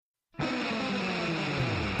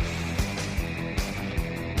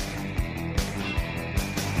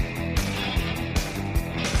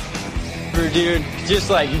ever, dude. Just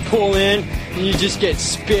like you pull in and you just get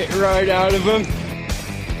spit right out of them.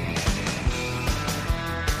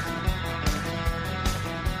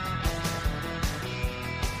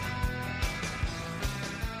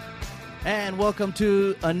 And welcome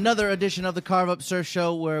to another edition of the Carve Up Surf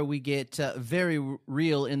Show, where we get very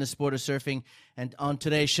real in the sport of surfing. And on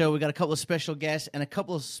today's show, we got a couple of special guests and a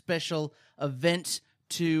couple of special events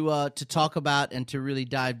to talk about and to really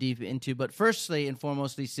dive deep into. But firstly and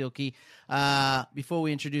foremostly, Silky, before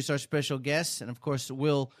we introduce our special guests, and of course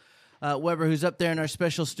Will Weber, who's up there in our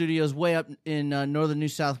special studios way up in northern New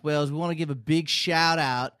South Wales, we want to give a big shout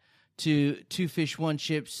out to Two Fish One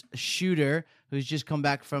Chips shooter, who's just come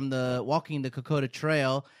back from walking the Kokoda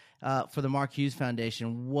Trail for the Mark Hughes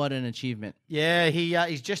Foundation. What an achievement. Yeah,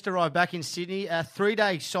 he's just arrived back in Sydney. A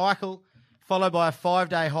 3-day cycle followed by a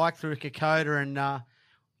 5-day hike through Kokoda, and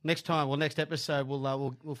next episode,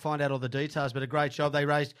 we'll find out all the details. But a great job.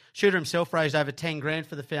 Shooter himself raised over 10 grand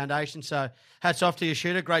for the foundation. So hats off to you,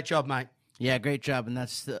 Shooter. Great job, mate. Yeah, great job. And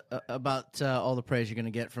that's about all the praise you're going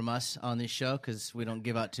to get from us on this show, because we don't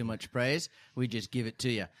give out too much praise. We just give it to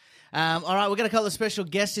you. All right, we've got a couple of special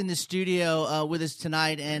guests in the studio with us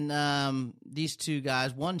tonight. And these two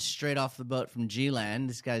guys, one straight off the boat from G-Land.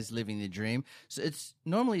 This guy's living the dream. So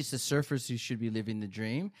normally it's the surfers who should be living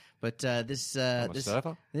the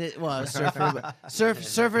surfer?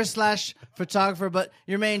 Surfer/photographer. But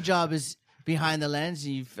your main job is behind the lens.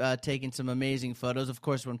 You've taken some amazing photos. Of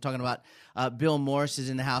course, what I'm talking about, Bill Morris is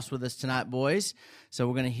in the house with us tonight, boys. So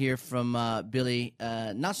we're going to hear from Billy,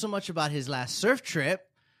 not so much about his last surf trip,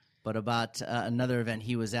 but about another event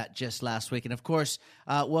he was at just last week. And, of course,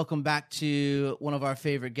 welcome back to one of our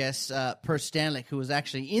favorite guests, Perth Standlick, who was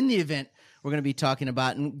actually in the event we're going to be talking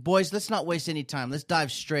about. And, boys, let's not waste any time. Let's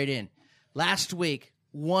dive straight in. Last week,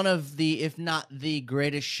 one of the, if not the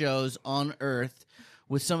greatest shows on Earth,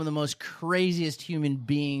 with some of the most craziest human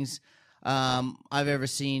beings I've ever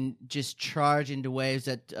seen just charge into waves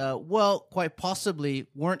that, quite possibly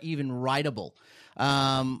weren't even rideable.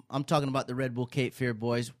 I'm talking about the Red Bull Cape Fear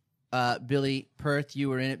boys. Billy, Perth, you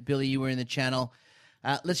were in it. Billy, you were in the channel.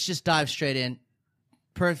 Let's just dive straight in.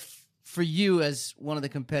 Perth, for you as one of the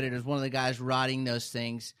competitors, one of the guys riding those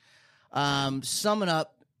things, sum it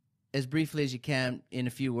up as briefly as you can in a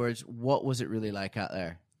few words. What was it really like out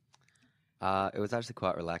there? It was actually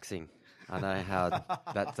quite relaxing. I know how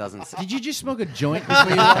that doesn't... Did you just smoke a joint before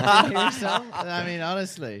you walked in here, son? I mean,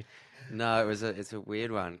 honestly. No, it's a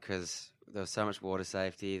weird one, because there was so much water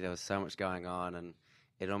safety, there was so much going on, and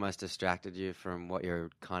it almost distracted you from what you're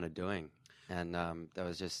kind of doing. And there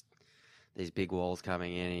was just these big walls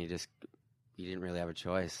coming in, and you didn't really have a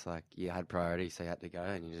choice. Like, you had priorities, so you had to go,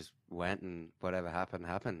 and you just went, and whatever happened.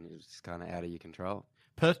 It was just kind of out of your control.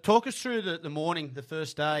 Perth, talk us through the morning, the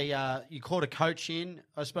first day. You called a coach in.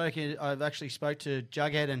 I've actually spoke to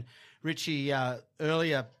Jughead and Richie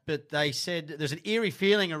earlier, but they said there's an eerie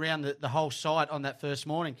feeling around the whole site on that first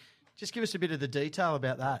morning. Just give us a bit of the detail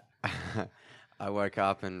about that. I woke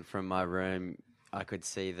up, and from my room, I could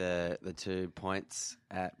see the 2 points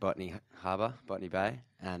at Botany Bay,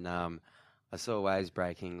 and I saw waves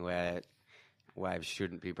breaking where waves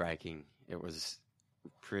shouldn't be breaking. It was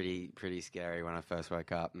pretty scary when I first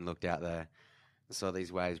woke up and looked out there. I saw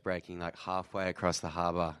these waves breaking like halfway across the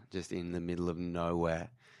harbour, just in the middle of nowhere.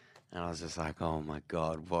 And I was just like, oh my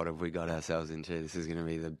God, what have we got ourselves into? This is going to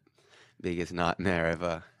be the biggest nightmare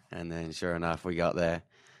ever. And then sure enough, we got there,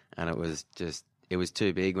 and it was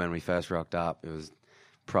too big when we first rocked up. It was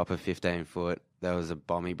proper 15 foot. There was a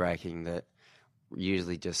bommy breaking that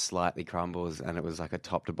usually just slightly crumbles, and it was like a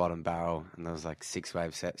top to bottom barrel, and there was like 6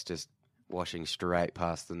 wave sets just washing straight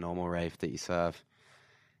past the normal reef that you surf.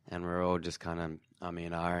 And we're all just kind of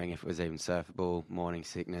and ahhing if it was even surfable. Morning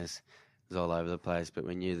sickness was all over the place, but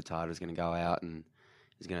we knew the tide was going to go out and it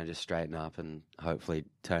was going to just straighten up and hopefully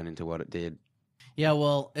turn into what it did. Yeah,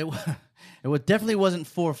 well, it definitely wasn't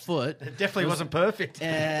 4 foot. It definitely wasn't perfect.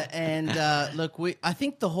 Look, I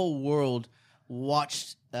think the whole world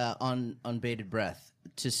watched on bated breath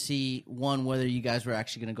to see, one, whether you guys were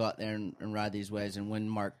actually going to go out there and ride these waves. And when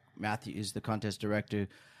Mark Matthews, the contest director,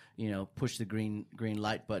 pushed the green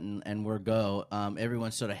light button and we're go,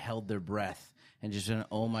 everyone sort of held their breath and just went,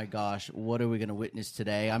 oh my gosh, what are we going to witness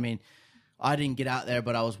today? I mean, I didn't get out there,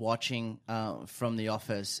 but I was watching from the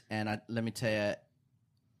office, and let me tell you,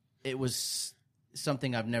 it was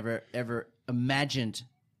something I've never, ever imagined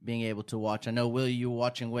being able to watch. I know, Will, you were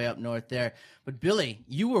watching way up north there, but Billy,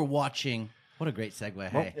 you were watching. What a great segue,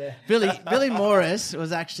 hey. Yeah. Billy Morris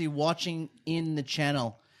was actually watching in the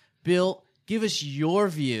channel. Bill, give us your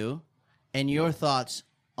view and your thoughts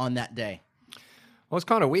on that day. Well, it's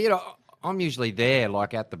kind of weird. I'm usually there,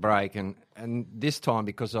 like at the break, and this time,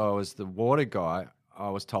 because I was the water guy, I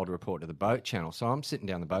was told to report to the boat channel. So I'm sitting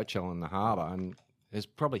down the boat channel in the harbour, and there's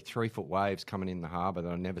probably 3-foot waves coming in the harbour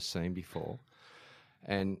that I've never seen before.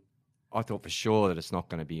 And I thought for sure that it's not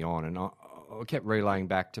going to be on. And I kept relaying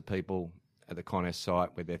back to people at the contest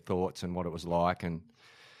site with their thoughts and what it was like. And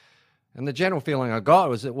the general feeling I got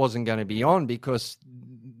was it wasn't going to be on, because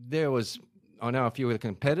there was, I know a few of the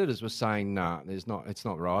competitors were saying, nah, it's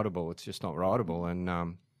not rideable. It's just not rideable.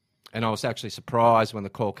 And I was actually surprised when the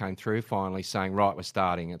call came through finally saying, right, we're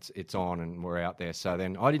starting, it's on and we're out there. So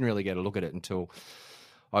then I didn't really get a look at it until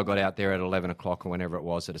I got out there at 11 o'clock or whenever it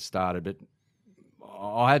was that it started. But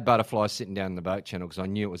I had butterflies sitting down in the boat channel because I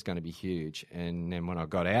knew it was going to be huge. And then when I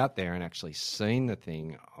got out there and actually seen the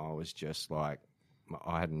thing, I was just like,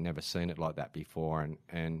 I had never seen it like that before.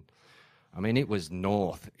 And I mean, it was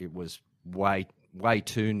north. It was way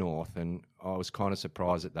too north. And I was kind of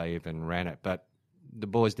surprised that they even ran it. But the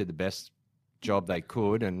boys did the best job they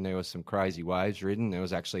could, and there was some crazy waves ridden. There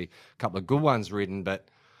was actually a couple of good ones ridden, but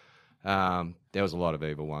there was a lot of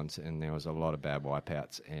evil ones, and there was a lot of bad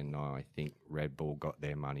wipeouts, and I think Red Bull got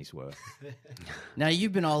their money's worth. Now,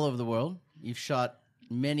 you've been all over the world. You've shot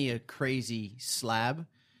many a crazy slab.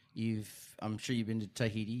 I'm sure you've been to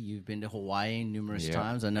Tahiti. You've been to Hawaii numerous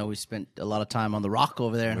times. I know we spent a lot of time on the rock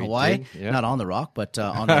over there in Hawaii. Did, yeah. Not on the rock, but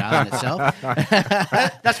on the island itself.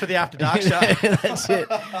 That's for the After Dark show. That's it.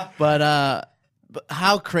 But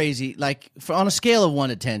how crazy, like on a scale of 1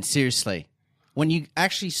 to 10, seriously, when you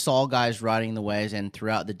actually saw guys riding the waves and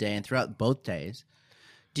throughout the day and throughout both days,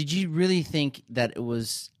 did you really think that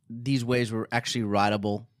these waves were actually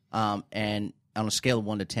rideable? And on a scale of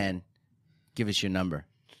 1 to 10, give us your number.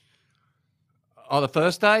 Oh, the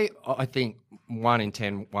first day, I think 1 in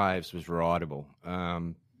 10 waves was rideable.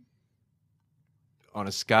 On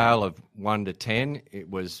a scale of 1 to 10, it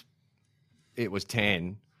was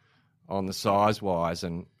 10 on the size-wise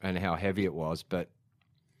and how heavy it was. But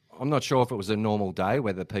I'm not sure if it was a normal day,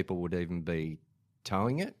 whether people would even be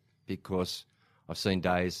towing it, because I've seen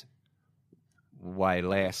days way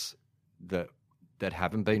less that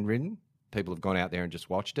haven't been ridden. People have gone out there and just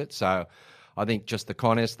watched it. So I think just the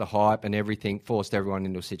contest, the hype and everything forced everyone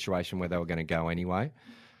into a situation where they were going to go anyway.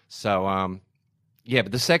 So,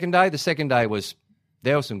 but the second day there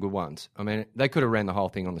were some good ones. I mean, they could have ran the whole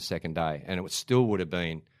thing on the second day, and it still would have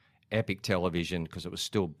been epic television because it was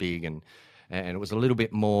still big and it was a little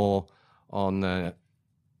bit more on the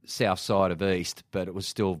south side of east, but it was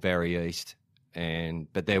still very east.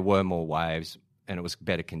 But there were more waves and it was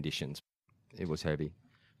better conditions. It was heavy.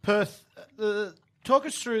 Perth, talk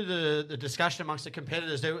us through the discussion amongst the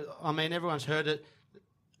competitors. I mean, everyone's heard it.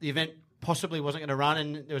 The event possibly wasn't going to run,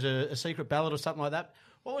 and there was a secret ballot or something like that.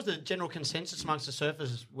 What was the general consensus amongst the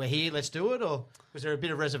surfers? We're here, let's do it, or was there a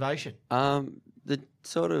bit of reservation? The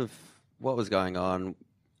sort of what was going on,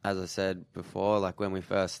 as I said before, like when we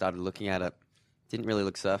first started looking at it, didn't really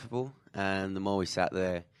look surfable. And the more we sat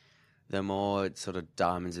there, the more sort of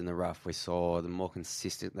diamonds in the rough we saw, the more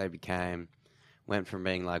consistent they became. Went from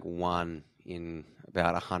being like one in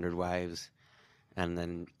about 100 waves, and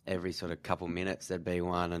then every sort of couple minutes there'd be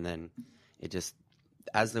one, and then it just,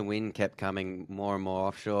 as the wind kept coming more and more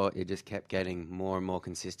offshore, it just kept getting more and more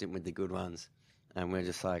consistent with the good ones. And we're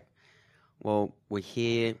just like, well, we're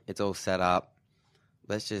here, it's all set up,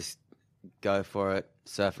 let's just go for it,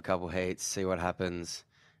 surf a couple heats, see what happens,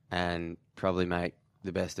 and probably make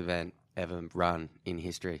the best event ever run in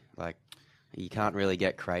history. Like, you can't really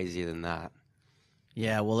get crazier than that.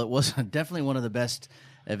 Yeah, well, it was definitely one of the best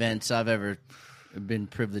events I've ever been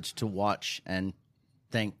privileged to watch, and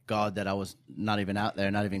thank God that I was not even out there,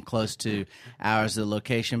 not even close to hours of the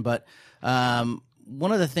location. But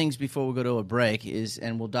one of the things before we go to a break is,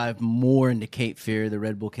 and we'll dive more into Cape Fear, the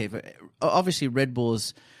Red Bull Cape. Obviously, Red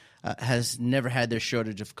Bull's has never had their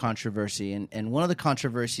shortage of controversy, and one of the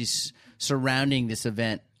controversies surrounding this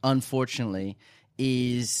event, unfortunately,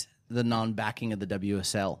 is the non-backing of the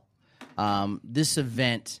WSL. This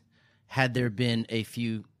event, had there been a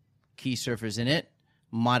few key surfers in it,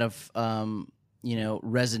 might have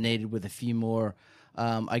resonated with a few more,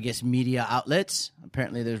 media outlets.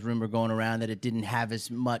 Apparently, there's rumor going around that it didn't have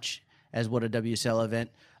as much as what a WSL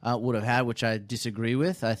event would have had, which I disagree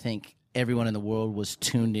with. I think everyone in the world was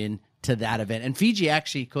tuned in to that event. And Fiji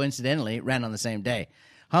actually, coincidentally, ran on the same day.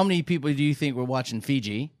 How many people do you think were watching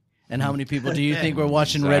Fiji? And how many people do you think were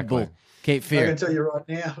watching Red Bull Cape Fear? I can tell you right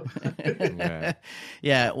now.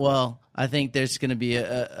 Yeah, well, I think there's going to be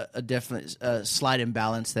a definite slight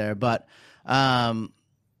imbalance there. But, a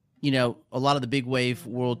lot of the big wave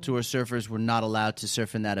World Tour surfers were not allowed to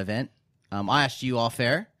surf in that event. I asked you off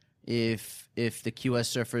air, if the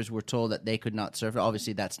QS surfers were told that they could not surf.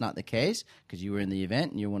 Obviously, that's not the case because you were in the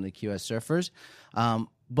event and you're one of the QS surfers.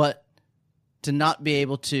 But to not be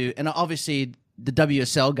able to, and obviously the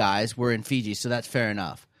WSL guys were in Fiji, so that's fair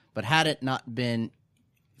enough. But had it not been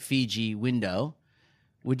Fiji window,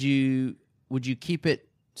 would you keep it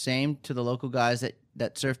same to the local guys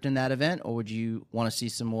that surfed in that event, or would you want to see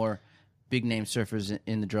some more big name surfers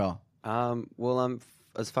in the draw? Well,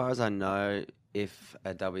 as far as I know, if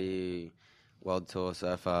a W World Tour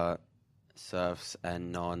surfer surfs a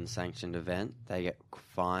non-sanctioned event, they get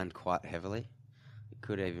fined quite heavily. It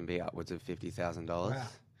could even be upwards of $50,000. Wow.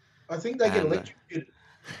 I think they get electrocuted.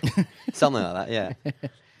 Something like that, yeah.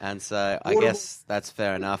 And so I guess that's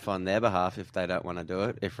fair enough on their behalf if they don't want to do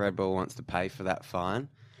it. If Red Bull wants to pay for that fine,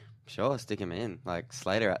 sure, stick them in. Like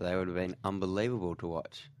Slater out there would have been unbelievable to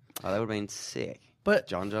watch. Oh, they would have been sick. But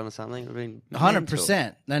John or something would have been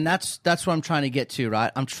 100%. And that's what I'm trying to get to,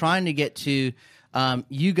 right? I'm trying to get to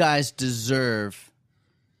you guys deserve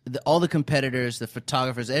all the competitors, the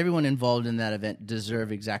photographers, everyone involved in that event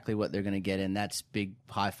deserve exactly what they're going to get, and that's big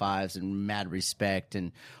high fives and mad respect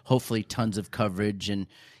and hopefully tons of coverage. And,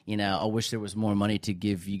 you know, I wish there was more money to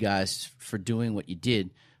give you guys for doing what you did.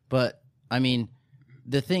 But, I mean,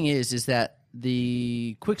 the thing is that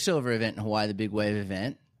the Quicksilver event in Hawaii, the Big Wave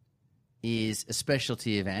event, is a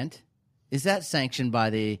specialty event. Is that sanctioned by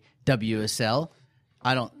the WSL?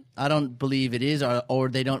 I don't believe it is, or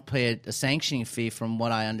they don't pay a sanctioning fee from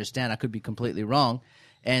what I understand. I could be completely wrong.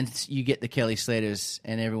 And you get the Kelly Slaters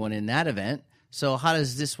and everyone in that event. So how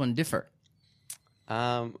does this one differ?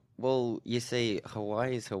 Well, you see,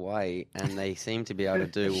 Hawaii is Hawaii, and they seem to be able to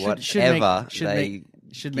do whatever should they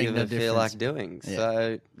make no feel like difference. doing. Yeah.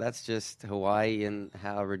 So that's just Hawaii and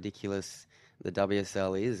how ridiculous the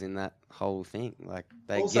WSL is in that whole thing. Like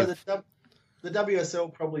they Also, give... the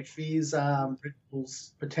WSL probably fears Red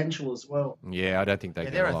Bull's potential as well. Yeah, I don't think they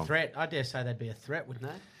get they're along. a threat. I dare say they'd be a threat, wouldn't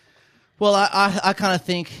they? Well, I kind of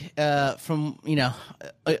think from, you know,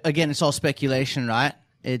 again, it's all speculation, right?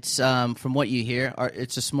 It's from what you hear,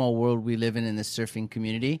 it's a small world we live in this surfing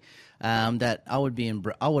community, that I would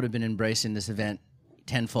have been embracing this event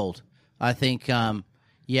tenfold. I think,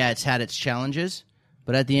 it's had its challenges,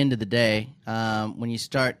 but at the end of the day, when you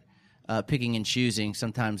start picking and choosing,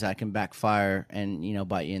 sometimes that can backfire and, you know,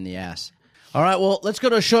 bite you in the ass. All right, well, let's go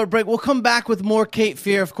to a short break. We'll come back with more Cape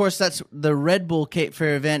Fear. Of course, that's the Red Bull Cape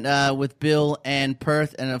Fear event with Bill and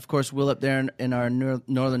Perth, and, of course, Will up there in our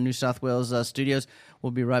northern New South Wales studios.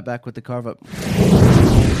 We'll be right back with the Carve Up.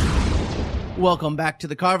 Welcome back to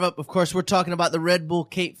the Carve Up. Of course, we're talking about the Red Bull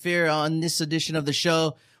Cape Fear on this edition of the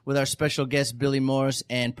show with our special guests, Billy Morris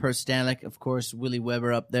and Perth Standlick. Of course, Willie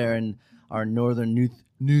Weber up there in our northern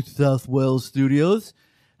New South Wales studios,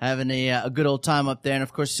 having a good old time up there, and,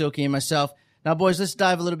 of course, Silky and myself. Now, boys, let's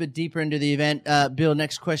dive a little bit deeper into the event. Bill,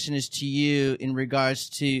 next question is to you in regards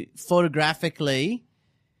to photographically,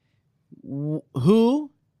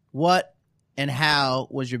 who, what, and how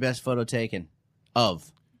was your best photo taken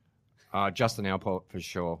of? Justin Allport for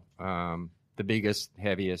sure. The biggest,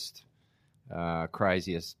 heaviest,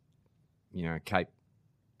 craziest, you know, Cape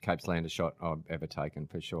Solander shot I've ever taken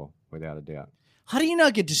for sure, without a doubt. How do you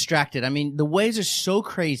not get distracted? I mean, the waves are so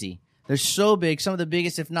crazy. They're so big, some of the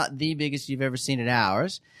biggest, if not the biggest you've ever seen at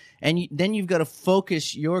ours. And then you've got to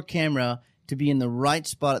focus your camera to be in the right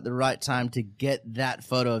spot at the right time to get that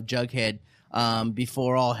photo of Jughead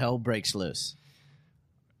before all hell breaks loose.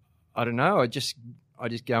 I don't know. I just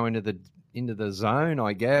go into the zone,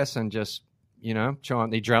 I guess, and just, you know,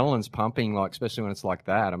 the adrenaline's pumping, like, especially when it's like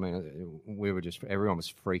that. I mean, everyone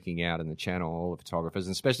was freaking out in the channel, all the photographers,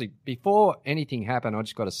 and especially before anything happened. I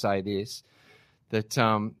just got to say this, that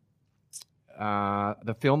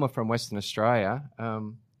the filmer from Western Australia,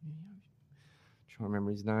 trying to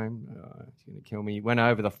remember his name, he's going to kill me. He went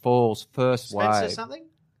over the falls first wave. Spencer something?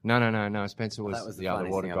 No. Spencer was That was the other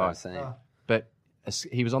funniest water thing I've guy. ever seen. But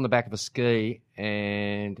he was on the back of a ski,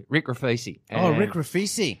 and Rick Rafisi. Rick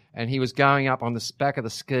Rafisi. And he was going up on the back of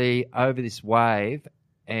the ski over this wave,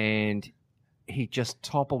 and he just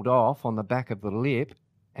toppled off on the back of the lip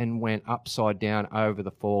and went upside down over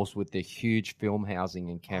the falls with the huge film housing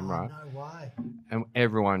and camera. Oh, no way. And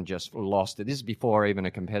everyone just lost it. This is before even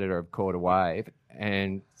a competitor had caught a wave.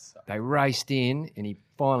 And they raced in, and he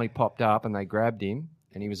finally popped up, and they grabbed him,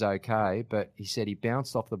 and he was okay. But he said he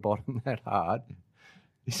bounced off the bottom that hard.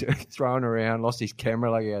 He's thrown around, lost his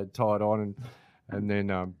camera like he had tied on, and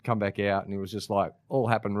then come back out. And it was just like all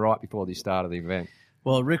happened right before the start of the event.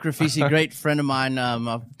 Well, Rick Rafisi, great friend of mine.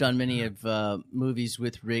 I've done many of movies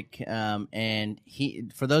with Rick, and he.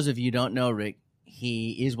 For those of you who don't know Rick,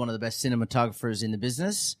 he is one of the best cinematographers in the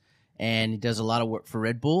business, and he does a lot of work for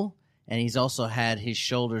Red Bull. And he's also had his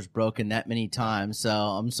shoulders broken that many times, so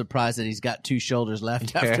I'm surprised that he's got 2 shoulders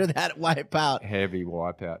left after that wipeout. Heavy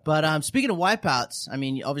wipeout. But speaking of wipeouts, I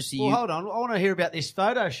mean, obviously Well, hold on. I want to hear about this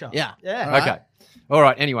photo shot. Yeah. Yeah. All right. Okay. All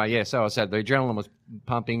right. Anyway, yeah. So I said the adrenaline was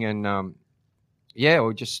pumping, and I'm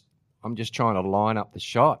just trying to line up the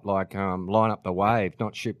shot, like line up the wave,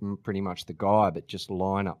 not shoot pretty much the guy, but just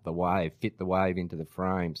line up the wave, fit the wave into the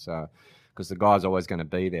frame. So, because the guy's always going to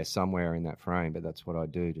be there somewhere in that frame, but that's what I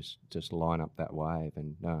do, just line up that wave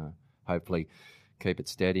and hopefully keep it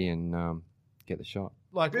steady and get the shot.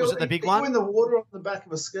 Like, Bill, was it the big you were one? in the water on the back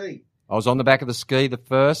of a ski. I was on the back of the ski the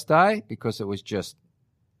first day because it was just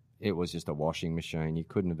a washing machine. You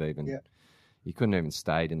couldn't even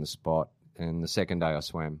stayed in the spot. And the second day I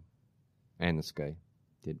swam and the ski,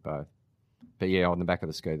 did both. But yeah, on the back of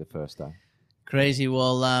the ski the first day. Crazy.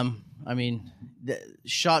 Well, I mean, the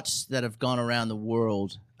shots that have gone around the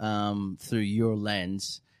world through your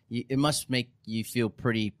lens, it must make you feel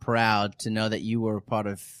pretty proud to know that you were a part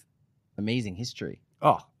of amazing history.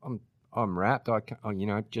 Oh, I'm wrapped.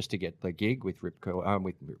 Just to get the gig with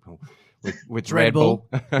with Red Red Bull.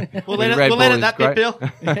 We'll let it that bit, Bill.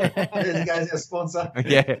 There you go, our sponsor.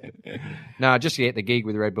 Yeah. No, just to get the gig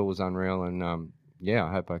with Red Bull was unreal, and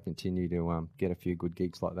I hope I continue to get a few good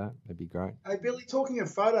gigs like that. That'd be great. Hey, Billy, talking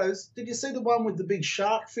of photos, did you see the one with the big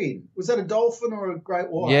shark fin? Was that a dolphin or a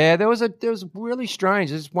great white? Yeah, there was really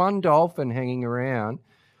strange. There's one dolphin hanging around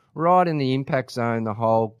right in the impact zone the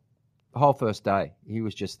whole first day. He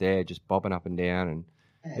was just there, just bobbing up and down, and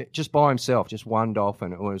just by himself, just one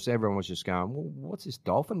dolphin. Everyone was just going, well, what's this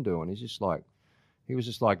dolphin doing? He was just like he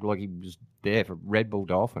was there for Red Bull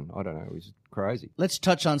dolphin. I don't know. It was crazy. Let's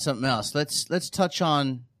touch on something else. Let's touch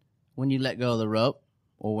on when you let go of the rope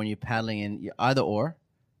or when you're paddling in either or,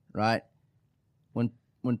 right?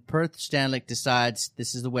 When Perth Standlick decides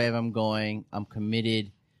this is the wave I'm going, I'm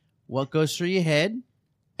committed, what goes through your head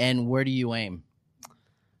and where do you aim?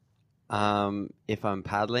 If I'm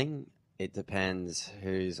paddling, it depends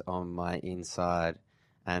who's on my inside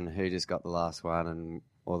and who just got the last one and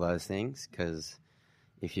all those things, because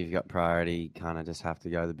if you've got priority, you kind of just have to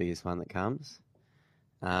go the biggest one that comes.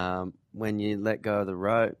 When you let go of the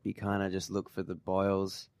rope, you kind of just look for the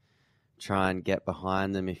boils, try and get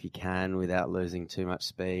behind them if you can without losing too much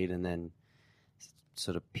speed, and then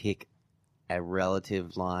sort of pick a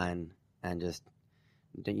relative line and just,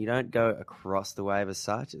 you don't go across the wave as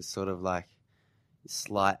such. It's sort of like a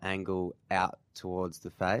slight angle out towards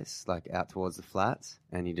the face, like out towards the flats,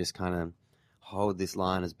 and you just kind of hold this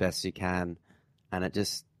line as best you can, and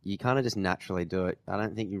you kind of just naturally do it. I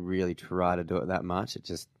don't think you really try to do it that much. It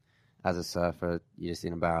just, as a surfer, you're just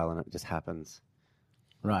in a barrel and it just happens.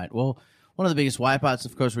 Right. Well, one of the biggest wipeouts,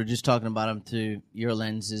 of course, we're just talking about them through your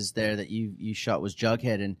lenses there that you shot was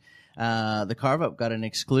Jughead, and the Carve Up got an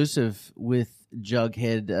exclusive with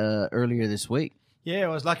Jughead earlier this week. Yeah, I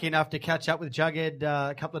was lucky enough to catch up with Jughead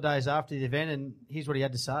a couple of days after the event, and here's what he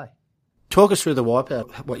had to say. Talk us through the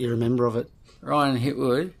wipeout, what you remember of it. Ryan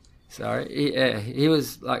Hitwood, he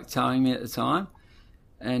was like towing me at the time,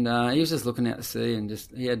 and he was just looking out to sea and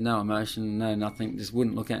he had no emotion, no nothing, just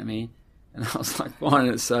wouldn't look at me. And I was like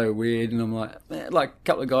finding it so weird, and I'm like, man, like a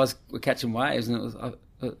couple of guys were catching waves, and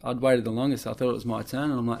I'd waited the longest. I thought it was my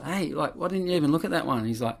turn, and I'm like, hey, like, why didn't you even look at that one? And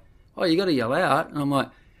he's like, oh, you got to yell out. And I'm like,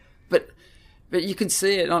 but you can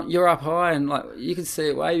see it. You're up high, and like you can see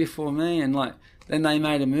it way before me. And like then they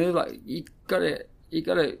made a move. Like you got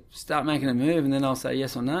to start making a move, and then I'll say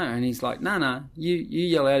yes or no. And he's like, no, you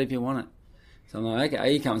yell out if you want it. So I'm like,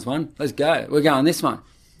 okay, here comes one. Let's go. We're going this one.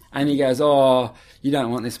 And he goes, oh, you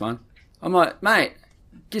don't want this one. I'm like, mate,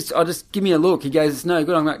 just give me a look. He goes, it's no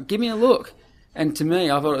good. I'm like, give me a look. And to me,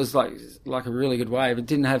 I thought it was like a really good wave. It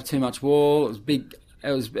didn't have too much wall. It was big.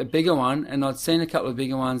 It was a bigger one, and I'd seen a couple of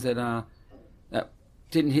bigger ones that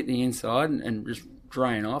didn't hit the inside and just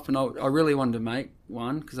drain off. And I really wanted to make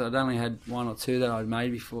one because I'd only had one or two that I'd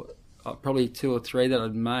made before, probably 2 or 3 that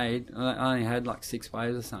I'd made. I only had like 6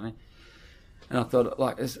 waves or something. And I thought,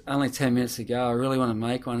 like, it's only 10 minutes to go. I really want to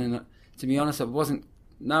make one. And to be honest,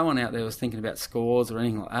 no one out there was thinking about scores or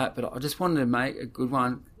anything like that, but I just wanted to make a good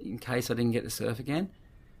one in case I didn't get to surf again.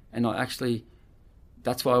 And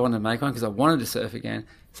that's why I wanted to make one, because I wanted to surf again.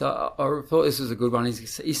 So I thought this was a good one.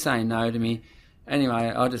 He's saying no to me. Anyway,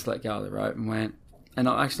 I just let go of the rope and went. And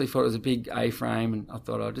I actually thought it was a big A-frame, and I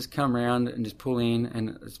thought I'd just come around and just pull in,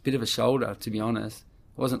 and it's a bit of a shoulder, to be honest.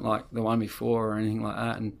 It wasn't like the one before or anything like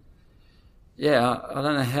that. And yeah, I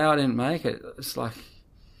don't know how I didn't make it. It's like,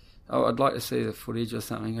 I'd like to see the footage or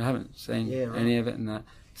something. I haven't seen any of it and that.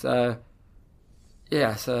 So,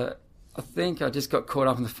 yeah, I think I just got caught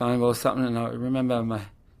up in the foam ball or something, and I remember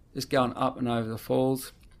just going up and over the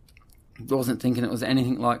falls. Wasn't thinking it was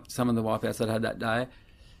anything like some of the wipeouts I'd had that day.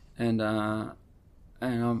 And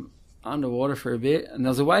I'm underwater for a bit. And there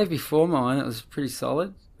was a wave before mine that was pretty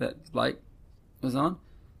solid that Blake was on.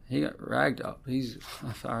 He got ragged up.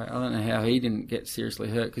 I don't know how he didn't get seriously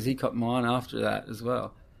hurt because he caught mine after that as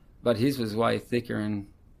well. But his was way thicker and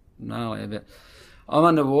gnarly. But I'm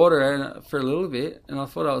underwater for a little bit, and I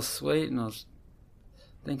thought I was sweet, and I was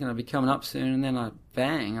thinking I'd be coming up soon, and then I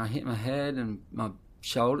hit my head and my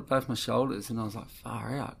shoulder, both my shoulders, and I was like,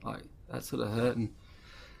 far out, like that sort of hurt. And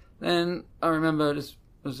then I remember it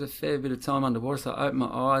was a fair bit of time underwater, so I opened my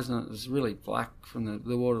eyes and it was really black from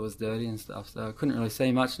the water was dirty and stuff, so I couldn't really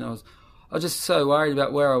see much, and I was just so worried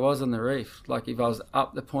about where I was on the reef, like if I was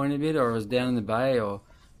up the point a bit or I was down in the bay or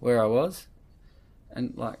where I was.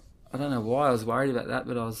 And like, I don't know why I was worried about that,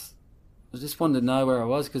 but I just wanted to know where I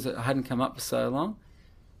was because I hadn't come up for so long.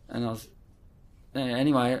 And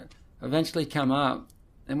anyway, I eventually come up,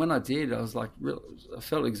 and when I did, I was like, I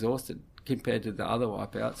felt exhausted compared to the other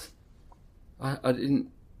wipeouts. I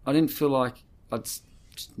didn't feel like I'd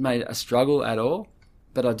made a struggle at all,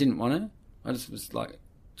 but I didn't want to. I just was like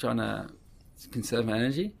trying to conserve my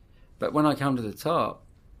energy. But when I come to the top,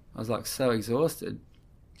 I was like so exhausted,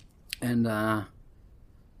 and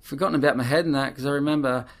forgotten about my head and that, because I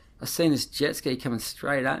remember I seen this jet ski coming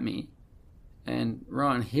straight at me, and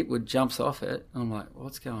Ryan Hipwood jumps off it. And I'm like,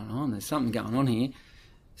 what's going on? There's something going on here.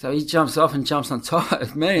 So he jumps off and jumps on top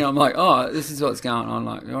of me. I'm like, oh, this is what's going on.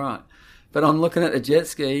 Like, all right. But I'm looking at the jet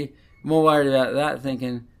ski, more worried about that,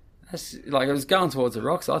 thinking, that's like, it was going towards the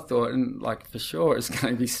rocks, I thought, and like for sure it's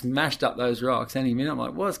going to be smashed up those rocks any minute. I'm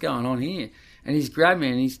like, what's going on here? And he's grabbed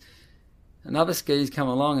me, and another ski's come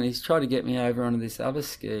along, and he's tried to get me over onto this other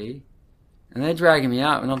ski, and they're dragging me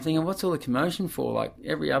up, and I'm thinking, what's all the commotion for? Like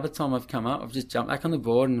every other time I've come up, I've just jumped back on the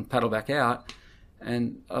board and paddled back out,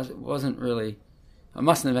 and I mustn't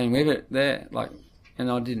have been with it there, like, and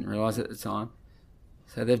I didn't realise it at the time.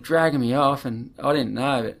 So they're dragging me off, and I didn't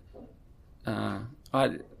know, but I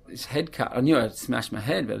had this head cut. I knew I'd smashed my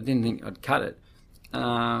head, but I didn't think I'd cut it.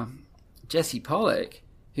 Jesse Pollock,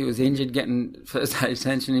 who was injured getting first aid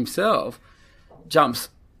attention himself, jumps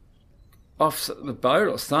off the boat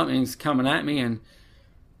or something, he's coming at me, and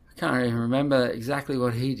I can't even remember exactly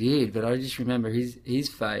what he did, but I just remember his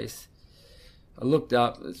face. I looked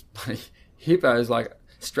up, this hippo's like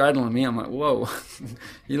straddling me. I'm like, whoa,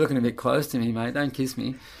 you're looking a bit close to me, mate, don't kiss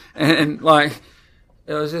me. And like,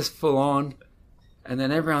 it was just full on, and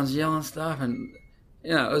then everyone's yelling stuff, and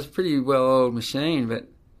it was a pretty well-oiled machine. But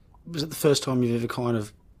was it the first time you've ever kind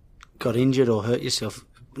of got injured or hurt yourself?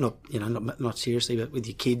 Not seriously, but with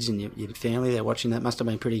your kids and your family there watching that, must have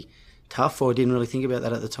been pretty tough, or didn't really think about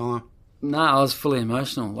that at the time? No, I was fully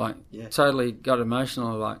emotional, totally got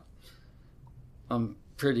emotional. Like, I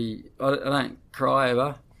don't cry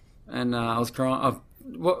ever, and I was crying.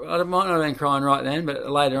 I might not have been crying right then, but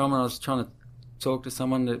later on when I was trying to talk to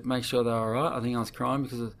someone to make sure they were all right, I think I was crying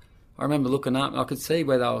because I remember looking up, I could see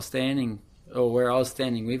where they were standing, or where I was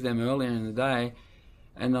standing with them earlier in the day,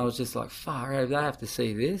 and I was just like, far out, they have to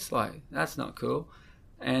see this? Like, that's not cool.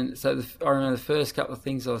 And so I remember the first couple of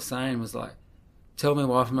things I was saying was like, tell me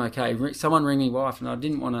wife I'm okay. Someone ring me wife, and I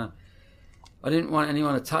didn't want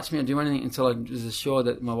anyone to touch me or do anything until I was assured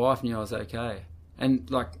that my wife knew I was okay. And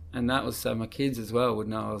that was so my kids as well would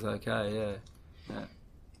know I was okay, yeah.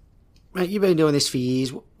 Mate, you've been doing this for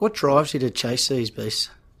years. What drives you to chase these beasts?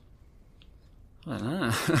 I don't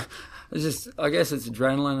know. I guess it's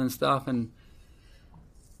adrenaline and stuff, and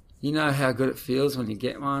you know how good it feels when you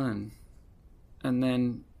get one, and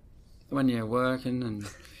then when you're working and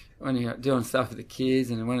when you're doing stuff with the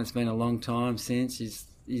kids, and when it's been a long time since,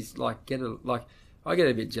 he's like I get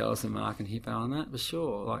a bit jealous of Mark and Hippo on that for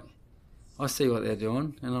sure. Like, I see what they're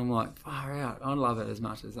doing, and I'm like, far out. I love it as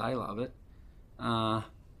much as they love it, and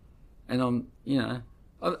I'm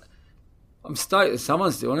stoked that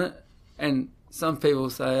someone's doing it. And some people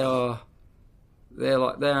say, oh, they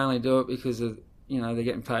only do it because of they're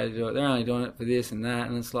getting paid to do it. They're only doing it for this and that,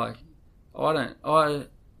 and it's like, I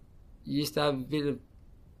used to have a bit of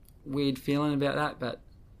weird feeling about that, but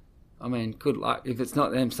I mean, good luck. If it's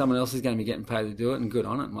not them, someone else is going to be getting paid to do it, and good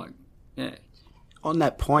on it. I'm like, yeah. On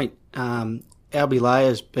that point, Albie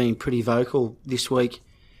Layer's been pretty vocal this week.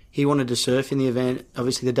 He wanted to surf in the event.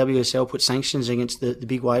 Obviously, the WSL put sanctions against the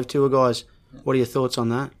big wave tour guys. What are your thoughts on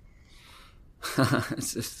that?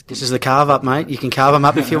 This is the carve up, mate. You can carve them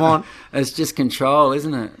up if you want. It's just control,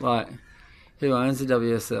 isn't it? Like, who owns the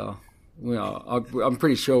WSL? I'm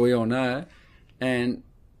pretty sure we all know. And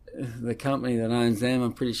the company that owns them,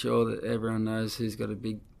 I'm pretty sure that everyone knows who's got a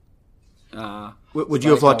big Would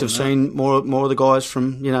you have liked to have seen more of the guys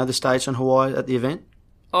from the States and Hawaii at the event?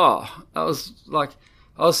 Oh, I was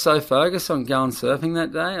so focused on going surfing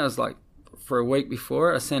that day. I was like, for a week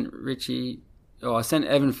before, I sent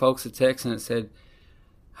Evan Folks a text and it said,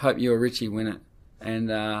 "Hope you or Richie win it." And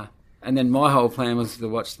then my whole plan was to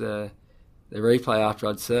watch the replay after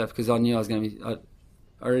I'd surf, because I knew I was going to be. I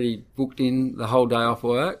already booked in the whole day off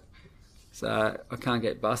work, so I can't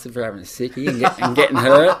get busted for having a sickie and getting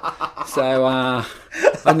hurt. So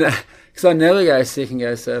because I never go sick and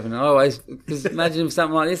go surfing. I always, because imagine if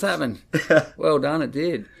something like this happened. Well done, it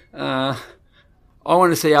did. I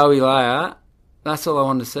wanted to see Obi Layer. That's all I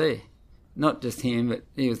wanted to see. Not just him, but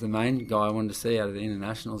he was the main guy I wanted to see out of the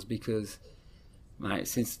internationals, because, mate,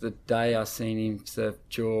 since the day I seen him surf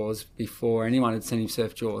Jaws, before anyone had seen him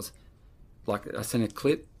surf Jaws, like I seen a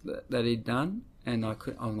clip that he'd done, and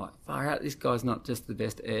I'm like, far out, this guy's not just the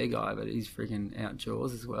best air guy, but he's freaking out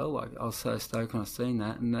Jaws as well. Like, I was so stoked when I seen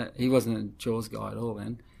that, and he wasn't a Jaws guy at all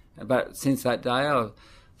then. But since that day, I've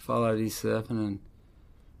followed his surfing,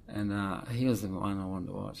 and he was the one I wanted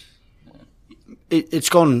to watch. It's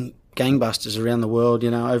gone gangbusters around the world,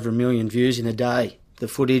 over 1 million views in a day. The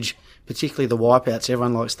footage, particularly the wipeouts,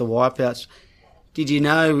 everyone likes the wipeouts. Did you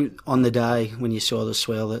know on the day when you saw the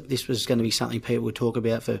swell that this was going to be something people would talk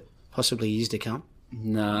about for possibly years to come?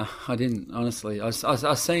 No, I didn't, honestly. I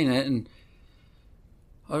seen it, and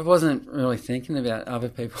I wasn't really thinking about other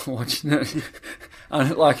people watching it.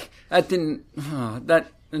 That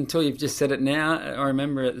until you've just said it now, I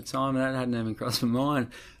remember at the time that hadn't even crossed my mind.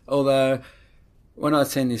 Although, when I'd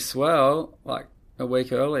seen this swell, like a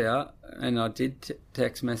week earlier, and I did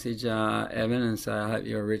text message Evan and say, "I hope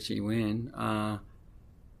you or Richie win," I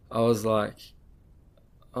was like,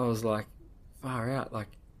 far out. Like,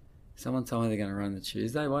 someone told me they're going to run the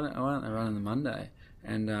Tuesday. Why don't they run on the Monday?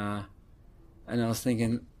 And I was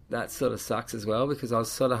thinking that sort of sucks as well, because I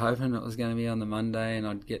was sort of hoping it was going to be on the Monday and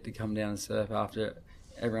I'd get to come down and surf after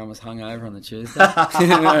everyone was hungover on the Tuesday.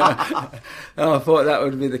 And I thought that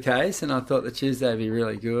would be the case, and I thought the Tuesday would be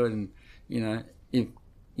really good. And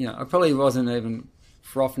I probably wasn't even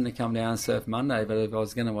frothing to come down and surf Monday, but if I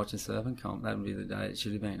was going to watch a surfing comp, that would be the day it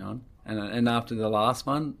should have been on. And after the last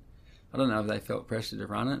one, I don't know if they felt pressure to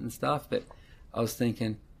run it and stuff, but I was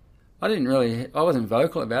thinking, I wasn't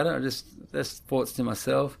vocal about it. I just thoughts to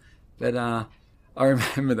myself. But I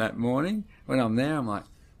remember that morning when I'm there, I'm like,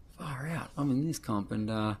 far out, I'm in this comp,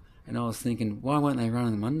 and I was thinking, why weren't they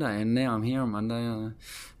running Monday? And now I'm here on Monday.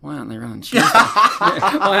 Why aren't they running Tuesday?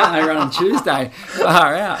 Why aren't they running Tuesday?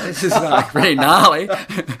 Far out. This is like pretty gnarly.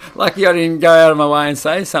 Lucky I didn't go out of my way and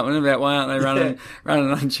say something about why aren't they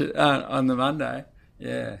running on the Monday.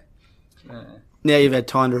 Yeah. Now you've had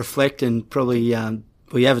time to reflect, and probably you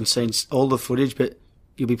haven't seen all the footage, but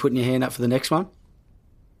you'll be putting your hand up for the next one?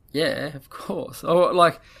 Yeah, of course.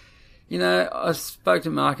 I spoke to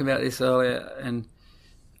Mark about this earlier, and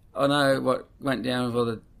I know what went down with all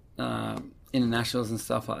the internationals and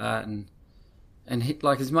stuff like that, and he,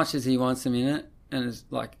 like, as much as he wants them in it, and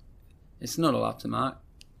it's not all up to Mark.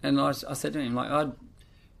 And I said to him,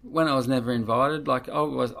 when I was never invited, I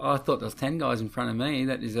thought there was 10 guys in front of me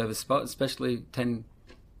that deserve a spot, especially 10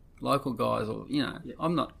 local guys, or Yeah.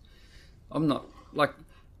 I'm not like,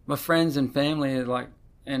 my friends and family are like,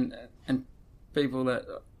 and people that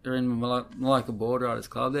are in my local board riders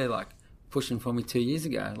club, they're like pushing for me 2 years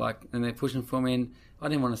ago, and they're pushing for me, and I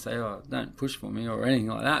didn't want to say, "Oh, don't push for me" or anything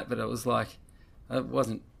like that, but it was like, I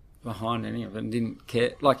wasn't behind any of it and didn't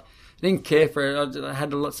care. Didn't care for it. I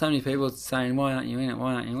had so many people saying, "Why aren't you in it?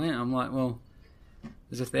 Why aren't you in it?" I'm like, well,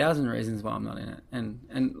 there's 1,000 reasons why I'm not in it,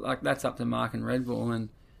 and like, that's up to Mark and Red Bull, and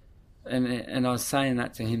I was saying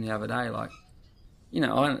that to him the other day, I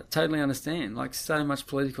totally understand, so much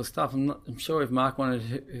political stuff. I'm sure if Mark wanted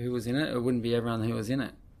who was in it, it wouldn't be everyone who was in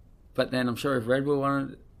it. But then I'm sure if Red Bull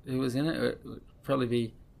wanted who was in it, it would probably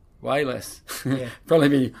be way less. Yeah. Probably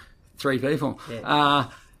be 3 people. Yeah.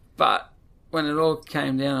 But when it all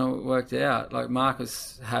came down and it worked out, Mark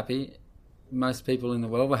was happy. Most people in the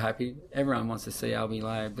world were happy. Everyone wants to see Albie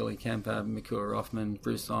Layer, Billy Kemper, Mikua Rothman,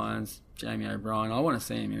 Bruce Irons, Jamie O'Brien. I want to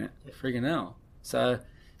see him in it. Friggin' hell. So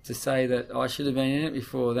to say that I should have been in it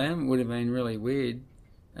before them would have been really weird.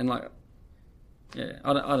 And I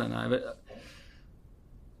don't know. But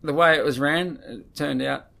the way it was ran, it turned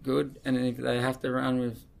out good. And if they have to run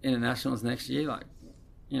with internationals next year,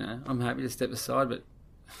 I'm happy to step aside, but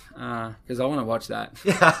because I want to watch that.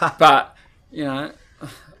 But,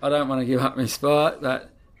 I don't want to give up my spot, but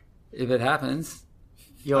if it happens,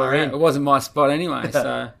 you're in. It wasn't my spot anyway,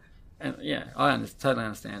 so, I totally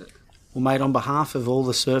understand it. Well, mate, on behalf of all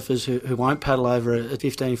the surfers who won't paddle over a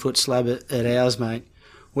 15-foot slab at ours, mate,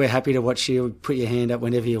 we're happy to watch you. Put your hand up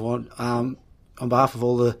whenever you want. On behalf of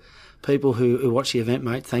all the people who watch the event,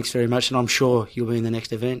 mate, thanks very much, and I'm sure you'll be in the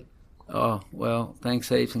next event. Oh, well, thanks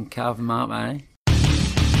heaps and carve them up, mate.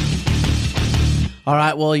 All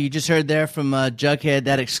right, well, you just heard there from Jughead,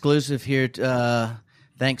 that exclusive here.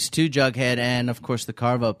 Thanks to Jughead and, of course, the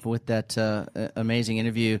Carve Up with that amazing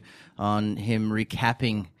interview on him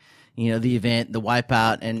recapping, the event, the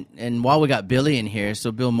wipeout. And while we got Billy in here,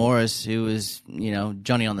 so Bill Morris, who is,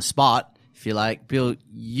 Johnny on the spot, if you like. Bill,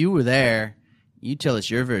 you were there. You tell us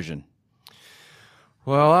your version.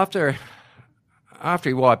 Well, after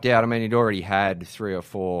he wiped out, he'd already had 3 or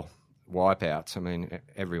 4 wipeouts.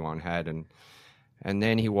 Everyone had, and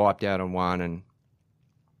then he wiped out on one, and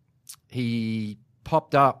he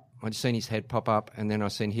popped up. I'd seen his head pop up, and then I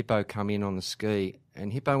seen Hippo come in on the ski,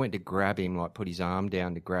 and Hippo went to grab him, put his arm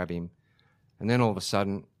down to grab him, and then all of a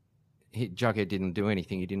sudden, Jughead didn't do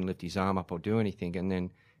anything. He didn't lift his arm up or do anything, and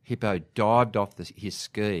then Hippo dived off his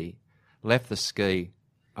ski, left the ski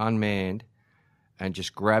unmanned, and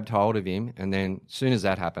just grabbed hold of him. And then as soon as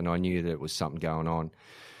that happened, I knew that there was something going on.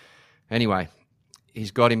 Anyway,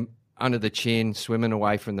 he's got him under the chin, swimming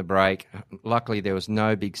away from the break. Luckily, there was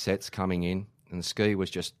no big sets coming in, and the ski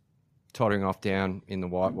was just tottering off down in the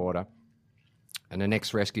whitewater. And the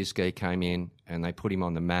next rescue ski came in, and they put him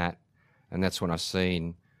on the mat, and that's when I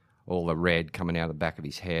seen all the red coming out of the back of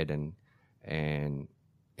his head, and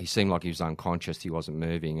he seemed like he was unconscious. He wasn't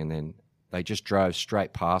moving, and then they just drove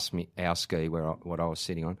straight past me, our ski, what I was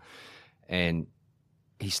sitting on, and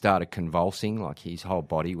he started convulsing, like his whole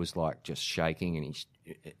body was just shaking,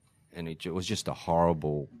 and it was just a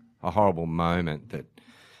horrible moment that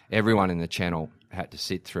everyone in the channel had to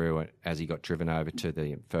sit through as he got driven over to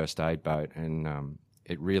the first aid boat, and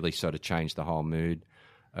it really sort of changed the whole mood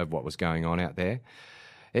of what was going on out there.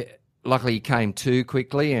 Luckily, he came to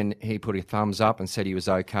quickly, and he put a thumbs up and said he was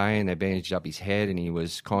okay, and they bandaged up his head, and he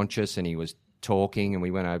was conscious, and he was talking, and we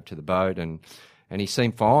went over to the boat, and he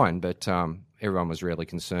seemed fine, but everyone was really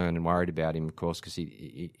concerned and worried about him, of course, because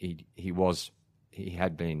he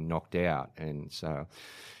had been knocked out, and so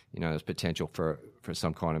there's potential for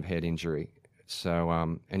some kind of head injury.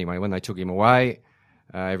 So anyway, when they took him away,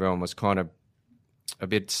 everyone was kind of a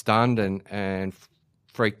bit stunned and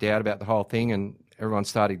freaked out about the whole thing, and everyone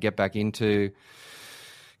started to get back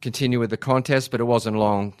continue with the contest, but it wasn't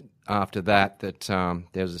long after that there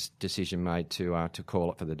was a decision made to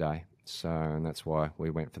call it for the day. So, and that's why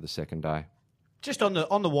we went for the second day. Just on the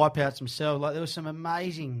wipeouts themselves, there was some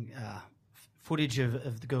amazing footage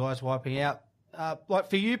of the guys wiping out.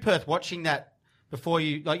 For you, Perth, watching that before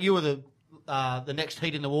you were the next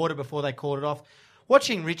heat in the water before they called it off.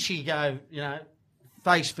 Watching Richie go,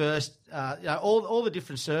 face first, all the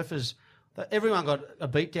different surfers. Everyone got a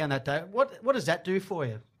beat down that day. What does that do for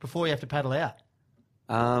you before you have to paddle out?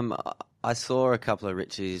 I saw a couple of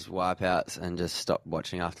Richie's wipeouts and just stopped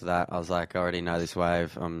watching after that. I was like, I already know this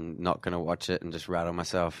wave. I'm not going to watch it and just rattle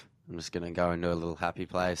myself. I'm just going to go into a little happy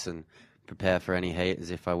place and prepare for any heat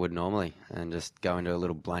as if I would normally, and just go into a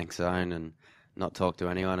little blank zone and not talk to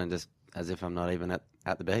anyone, and just as if I'm not even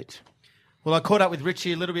at the beach. Well, I caught up with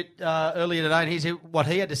Richie a little bit earlier today, and here's what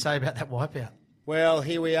he had to say about that wipeout. Well,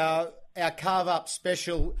 here we are. Our carve-up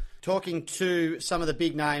special, talking to some of the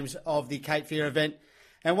big names of the Cape Fear event,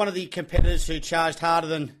 and one of the competitors who charged harder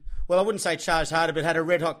than, well, I wouldn't say charged harder, but had a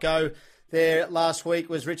red-hot go there last week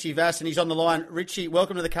was Richie Vass, and he's on the line. Richie,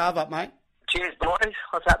 welcome to the carve-up, mate. Cheers, boys.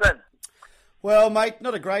 What's happening? Well, mate,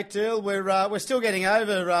 not a great deal. We're still getting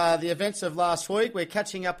over the events of last week. We're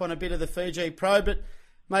catching up on a bit of the Fiji Pro, but,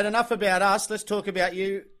 mate, enough about us. Let's talk about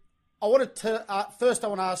you. I want to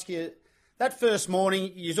ask you, that first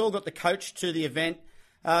morning, you all got the coach to the event.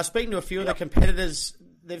 Speaking to a few of the competitors,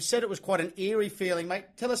 they've said it was quite an eerie feeling, mate.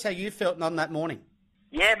 Tell us how you felt on that morning.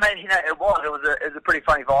 Yeah, mate, it was. It was a pretty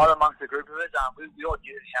funny vibe amongst the group of us. We all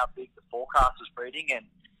knew how big the forecast was breeding and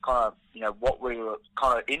kind of, what we were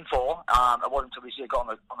kind of in for. It wasn't until we got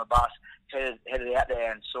on the bus, headed out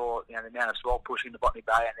there and saw, the amount of swell pushing the Botany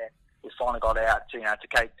Bay, and then we finally got out to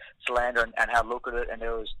Cape Solander and had a look at it, and it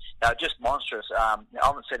was just monstrous. I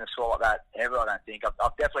haven't seen a swell like that ever, I don't think.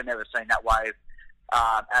 I've definitely never seen that wave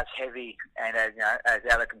as heavy and as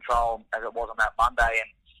out of control as it was on that Monday. And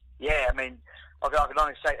yeah, I mean, I can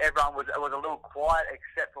only say everyone was a little quiet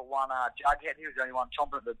except for one Jughead. He was the only one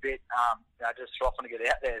chomping at the bit, just frothing to get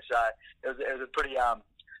out there. So it was a pretty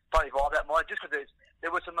funny vibe that morning, just because there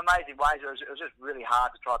were some amazing waves. It was just really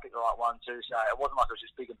hard to try to pick the right one too. So it wasn't like it was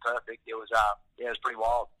just big and perfect. It was it was pretty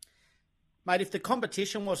wild. Mate, if the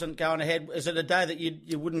competition wasn't going ahead, is it a day that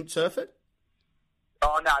you wouldn't surf it?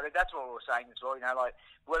 Oh no, that's what we were saying as well. You know, like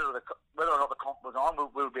whether or not the comp was on,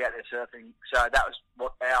 we would be out there surfing. So that was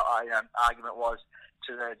what our argument was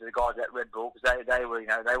to the guys at Red Bull, because they were, you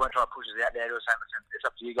know, they weren't trying to push us out there. They were saying, listen, it's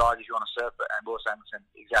up to you guys if you want to surf it. And we were saying, listen,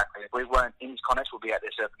 exactly. If we weren't in this contest, we'll be out there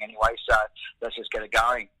surfing anyway. So let's just get it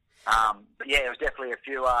going. But yeah, it was definitely a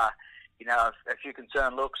few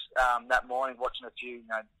concerned looks that morning, watching a few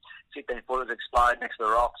 15-footers explode next to the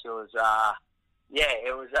rocks. It was the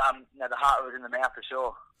heart was in the mouth for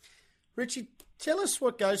sure. Richie, tell us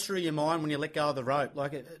what goes through your mind when you let go of the rope.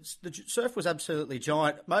 Like, the surf was absolutely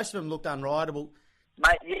giant. Most of them looked unrideable.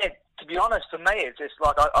 Mate, yeah, to be honest, for me, it's just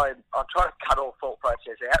like I try to cut all thought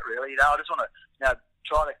process out, really. You know, I just want to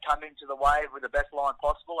try to come into the wave with the best line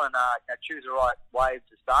possible and choose the right wave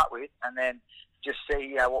to start with, and then just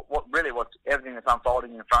see what everything that's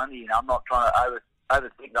unfolding in front of you. You know, I'm not trying to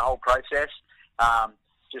overthink the whole process.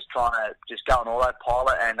 Just trying to go on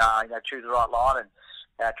autopilot and choose the right line and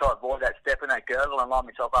try to avoid that step in that girdle and line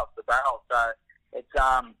myself up for the barrel. So it's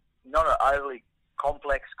not an overly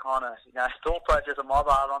complex kind of thought process on my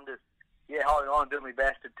part. I'm just holding on and doing my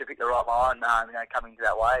best to pick the right line. Coming to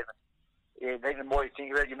that wave. And, the more you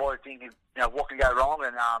think of it, the more you think what can go wrong,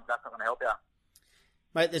 and that's not going to help you.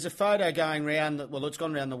 Mate, there's a photo going around. Well, it's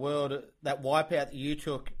gone around the world. That wipeout that you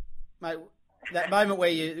took, mate. That moment where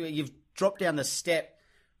you've dropped down the step.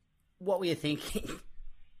 What were you thinking?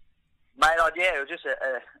 Mate, it was just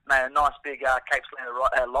a nice big Cape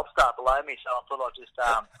Solander lobster below me, so I thought I'd just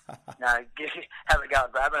have a go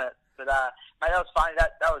at grabbing it. But mate, that was funny.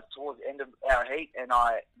 That was towards the end of our heat, and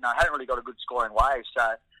I hadn't really got a good scoring wave, so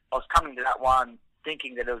I was coming to that one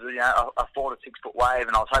thinking that it was a 4 to 6 foot wave,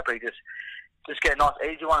 and I was hoping to just get a nice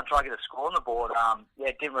easy one and try and get a score on the board.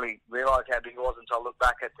 Didn't really realise how big it was until I looked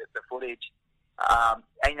back at the footage. I've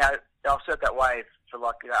surfed that wave for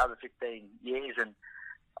over 15 years, and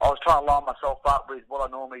I was trying to line myself up with what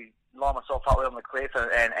I normally line myself up with on the cliff,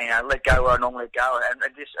 and let go where I normally go, and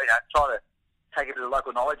just try to take a bit of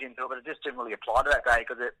local knowledge into it, but it just didn't really apply to that day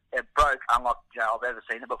because it broke unlike I've ever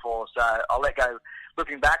seen it before. So I let go,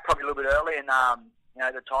 looking back probably a little bit early, and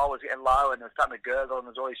the tide was getting low and it was starting to gurgle, and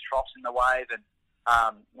there's all these troughs in the wave, and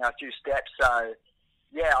a few steps. So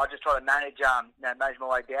yeah, I just try to manage my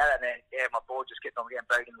way down, and then my board just kept on getting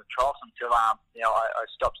buried in the troughs until I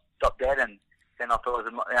stopped dead, and then I thought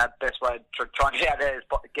it was the best way to try and get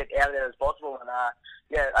out of there as possible.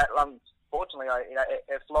 And fortunately,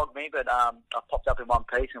 it flogged me, but I popped up in one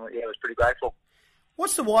piece, and I was pretty grateful.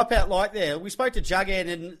 What's the wipeout like there? We spoke to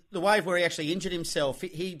Jughead, and the wave where he actually injured himself,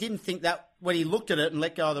 he didn't think that when he looked at it and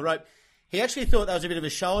let go of the rope, he actually thought that was a bit of a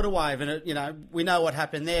shoulder wave, and we know what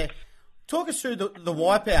happened there. Talk us through the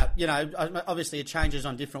wipeout. Obviously it changes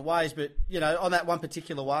on different waves, but on that one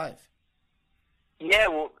particular wave. Yeah,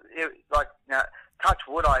 well, touch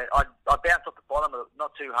wood. I bounced off the bottom, but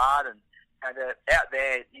not too hard, and out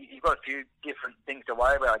there you've got a few different things to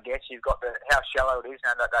worry about. I guess you've got how shallow it is,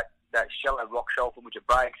 that shallow rock shelf from which it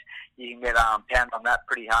breaks. You can get pounded on that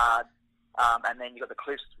pretty hard, and then you've got the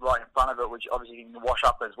cliffs right in front of it, which obviously you can wash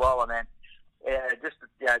up as well, and then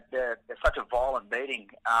there's such a violent beating.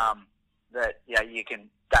 That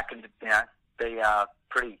can be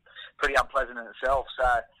pretty unpleasant in itself. So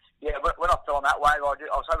when I fell on that wave, I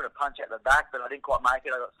was hoping to punch out the back, but I didn't quite make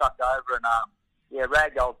it. I got sucked over and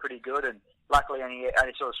ragdolled pretty good, and luckily only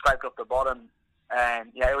sort of scraped off the bottom.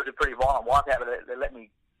 And it was a pretty violent wipeout, but they let me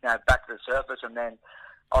back to the surface, and then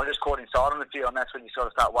I was just caught inside on a few, and that's when you sort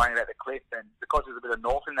of start worrying about the cliff. And because there's a bit of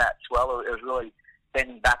north in that swell, it was really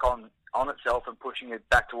bending back on itself and pushing it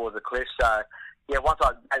back towards the cliff. So once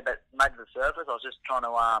I made to the surface, I was just trying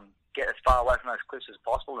to get as far away from those cliffs as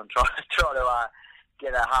possible and try to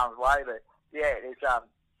get out of harm's way. But it's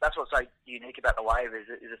that's what's so unique about the wave is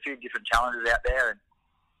a few different challenges out there, and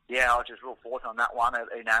I was just real fortunate on that one.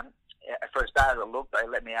 For as bad as it looked, they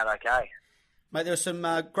let me out okay. Mate, there were some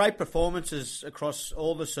great performances across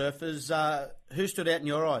all the surfers. Who stood out in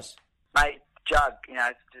your eyes? Mate, Jug,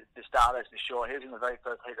 to start us for sure. He was in the very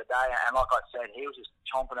first heat of the day, and like I said, he was just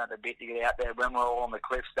chomping at the bit to get out there when we were all on the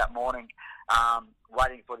cliffs that morning,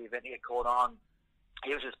 waiting for the event to get caught on.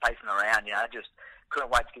 He was just pacing around, just couldn't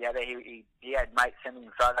wait to get out there. He had mates sending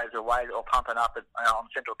photos away or pumping up on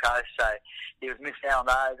the Central Coast, so he was missing out on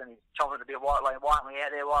those, and he's chomping at the bit, why aren't we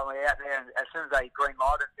out there, and as soon as they green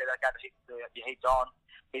lighted and said, okay, the heat's on,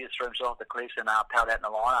 he just threw himself off the cliffs and paddled out in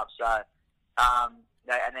the lineup, so...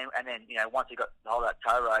 And then once he got hold of that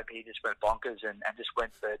tow rope, he just went bonkers and just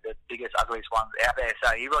went for the biggest, ugliest ones out there. So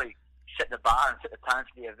he really set the bar and set the tone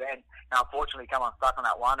for the event. Now, unfortunately, come unstuck on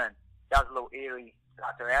that one, and that was a little eerie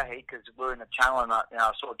after our heat because we were in the channel, and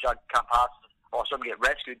I saw Jug come past or saw him get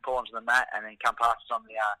rescued, pull onto the mat, and then come past us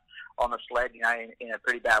on the sled, in a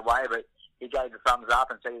pretty bad way. But he gave the thumbs up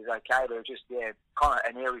and said he was okay. But it was just, kind of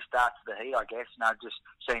an eerie start to the heat, I guess. Just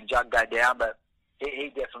seeing Jug go down, but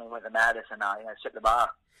he definitely went the maddest and set the bar.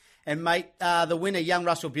 And, mate, the winner, young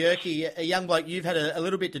Russell Bjerke, a young bloke you've had a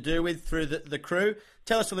little bit to do with through the crew.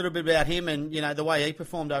 Tell us a little bit about him and, the way he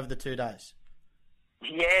performed over the 2 days.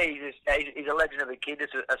 Yeah, he's a legend of a kid.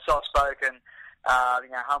 Just a soft-spoken,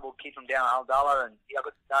 humble kid from down at Aldulla. And I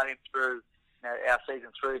got to know him through our season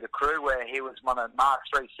through the crew, where he was one of Mark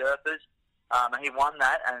III surfers. And he won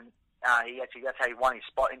that, and that's how he won his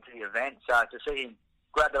spot into the event. So to see him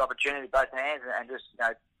grab that opportunity with both hands and just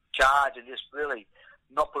charge and just really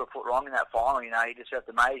not put a foot wrong in that final, he just felt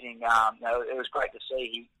amazing. It was great to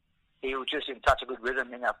see. He was just in such a good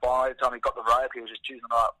rhythm in that final. Every time he got the rope, he was just choosing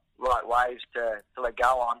the right waves to let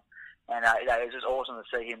go on. And it was just awesome to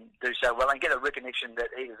see him do so well and get a recognition that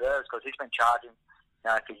he deserves, because he's been charging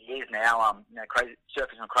for years now,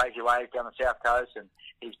 surfing some crazy waves down the south coast, and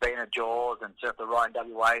he's been at Jaws and surfed the right in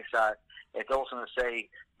WA. So it's awesome to see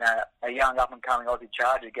a young up-and-coming Aussie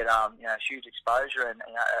charger get huge exposure and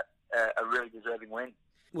a really deserving win.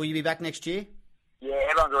 Will you be back next year? Yeah,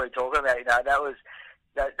 everyone's already talking about it. That was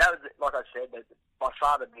like I said, by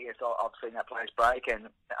far the biggest I've seen that place break. And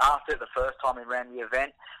after the first time we ran the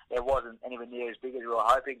event, it wasn't anywhere near as big as we were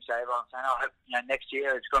hoping. So everyone's saying, I hope next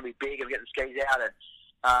year it's going to be big and we get the skis out.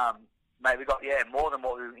 And maybe we got more than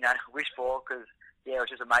what we wished for, because it was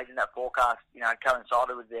just amazing that forecast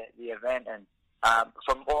coincided with the event. And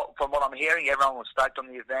from what I'm hearing, everyone was stoked on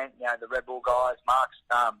the event. The Red Bull guys, Mark's,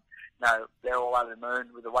 they're all over the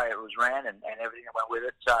moon with the way it was ran and everything that went with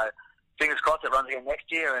it. So fingers crossed it runs again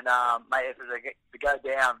next year. And mate, if it go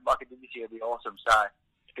down like it did this year, it'd be awesome. So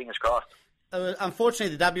fingers crossed.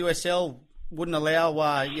 Unfortunately, the WSL wouldn't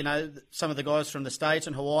allow some of the guys from the States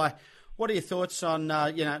and Hawaii. What are your thoughts on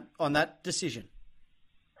on that decision?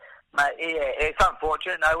 Mate, yeah, it's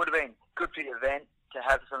unfortunate. It would have been good for the event to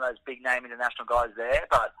have some of those big name international guys there,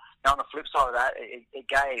 but on the flip side of that, it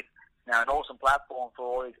gave an awesome platform for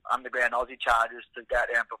all these underground Aussie chargers to go out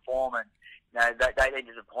there and perform. And they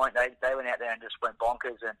didn't disappoint. They went out there and just went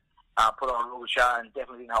bonkers and put on a real show and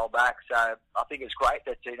definitely didn't hold back. So I think it's great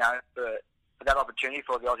that for that opportunity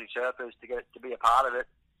for the Aussie surfers to be a part of it.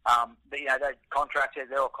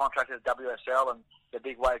 They're all contracted at WSL and the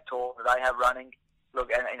big wave tour that they have running.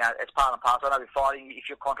 Look, and it's part and parcel. I know we're fighting. If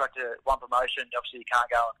you're contracted at one promotion, obviously you can't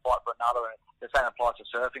go and fight for another. And the same applies to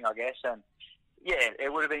surfing, I guess. And yeah,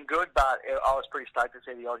 it would have been good, but I was pretty stoked to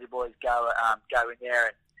see the Aussie boys go in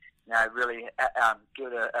there and really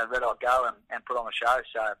give it a red hot go and put on a show.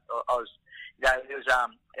 So I was,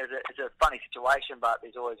 it's a funny situation, but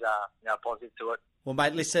there's always a positive to it. Well,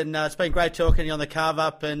 mate, listen, it's been great talking to you on the carve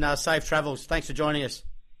up, and safe travels. Thanks for joining us.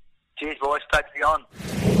 Cheers, boys. Stoked to be on.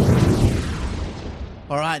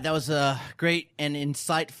 All right, that was a great and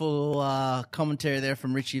insightful commentary there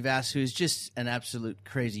from Richie Vass, who's just an absolute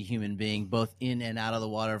crazy human being, both in and out of the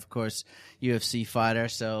water. Of course, UFC fighter,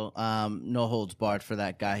 so no holds barred for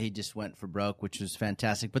that guy. He just went for broke, which was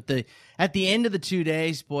fantastic. But at the end of the 2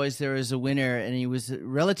 days, boys, there was a winner, and he was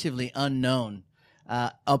relatively unknown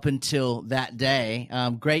up until that day.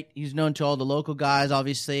 Great, he's known to all the local guys,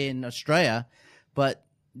 obviously, in Australia, but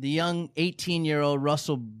the young 18-year-old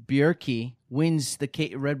Russell Bjerke wins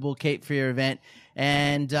the Red Bull Cape Fear event,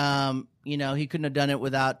 and he couldn't have done it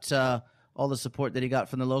without all the support that he got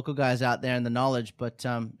from the local guys out there and the knowledge. But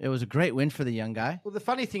it was a great win for the young guy. Well, the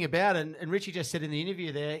funny thing about it, and Richie just said in the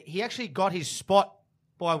interview there, he actually got his spot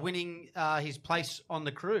by winning his place on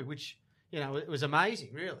the crew, which it was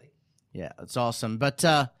amazing, really. Yeah, it's awesome. But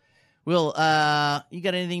Will, you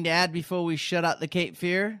got anything to add before we shut out the Cape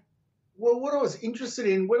Fear? Well, what I was interested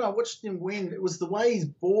in when I watched him win, it was the way his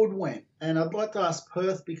board went. And I'd like to ask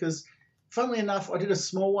Perth because, funnily enough, I did a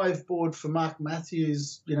small wave board for Mark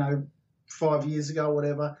Matthews, 5 years ago or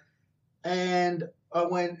whatever. And I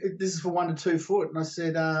went, this is for 1 to 2 foot. And I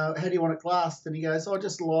said, how do you want it glassed? And he goes,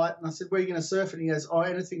 just light. And I said, where are you going to surf it? And he goes,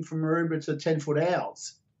 anything from Maroubra to 10-foot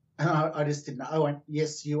owls. And I just didn't know. I went,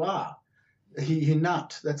 yes, you are. You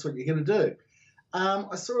nut. That's what you're going to do.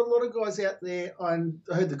 I saw a lot of guys out there. I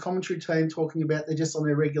heard the commentary team talking about they're just on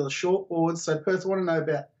their regular short boards. So, Perth, I want to know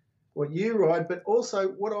about what you ride. But also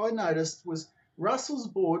what I noticed was Russell's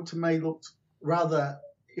board to me looked rather,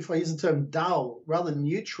 if I use the term dull, rather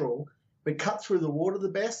neutral, but cut through the water the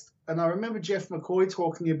best. And I remember Jeff McCoy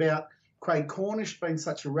talking about Craig Cornish being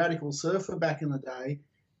such a radical surfer back in the day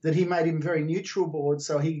that he made him very neutral board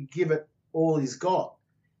so he could give it all he's got.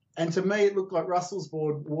 And to me, it looked like Russell's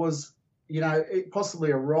board was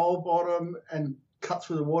possibly a roll bottom and cut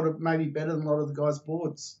through the water, maybe better than a lot of the guys'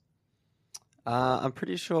 boards. I'm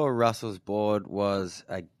pretty sure Russell's board was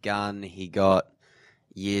a gun he got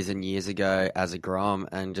years and years ago as a Grom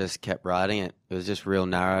and just kept riding it. It was just real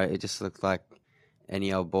narrow. It just looked like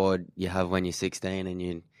any old board you have when you're 16 and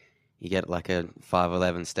you get like a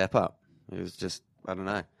 511 step up. It was just, I don't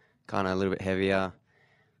know, kind of a little bit heavier.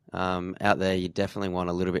 Out there, you definitely want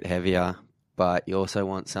a little bit heavier, but you also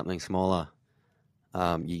want something smaller.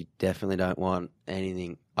 You definitely don't want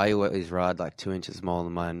anything. I always ride like 2 inches smaller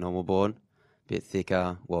than my normal board, a bit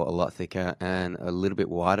thicker, well, a lot thicker, and a little bit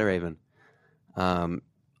wider even. I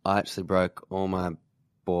actually broke all my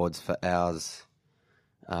boards for hours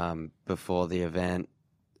before the event,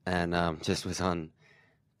 and just was on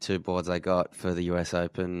 2 boards I got for the US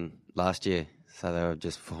Open last year. So they were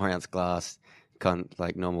just 4-ounce glass,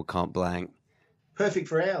 like normal comp blank. Perfect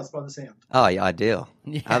for ours, by the sound. Oh, yeah, ideal.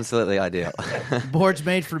 Yeah. Absolutely ideal. Boards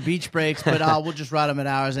made for beach breaks, but we'll just ride them at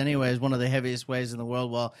ours anyways. One of the heaviest ways in the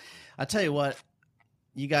world. Well, I'll tell you what,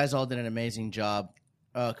 you guys all did an amazing job.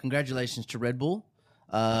 Congratulations to Red Bull.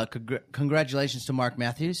 Congratulations to Mark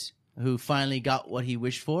Matthews, who finally got what he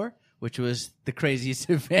wished for, which was the craziest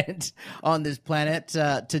event on this planet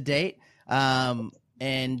to date. And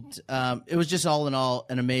it was just all in all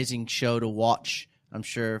an amazing show to watch. I'm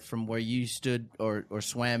sure from where you stood or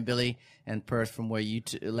swam, Billy, and Perth, from where you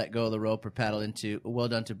let go of the rope or paddle into. Well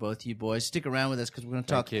done to both you boys. Stick around with us because we're going to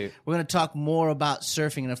talk. We're going to talk more about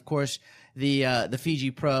surfing and, of course, the Fiji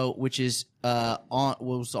Pro, which is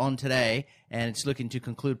was on today, and it's looking to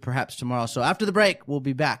conclude perhaps tomorrow. So after the break, we'll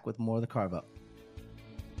be back with more of the Carve Up.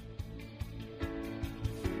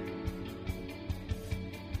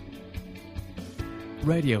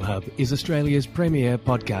 Radio Hub is Australia's premier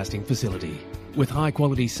podcasting facility. With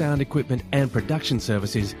high-quality sound equipment and production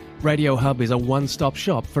services, Radio Hub is a one-stop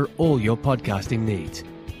shop for all your podcasting needs.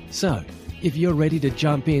 So, if you're ready to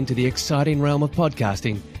jump into the exciting realm of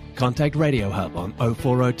podcasting, contact Radio Hub on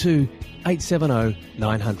 0402 870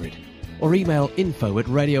 900 or email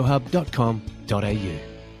info@radiohub.com.au.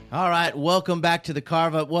 All right, welcome back to the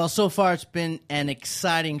Carve Up. Well, so far it's been an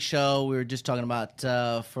exciting show. We were just talking about,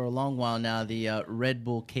 for a long while now, the Red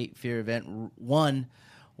Bull Cape Fear event won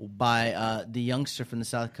by the youngster from the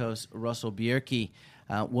South Coast, Russell Bierke.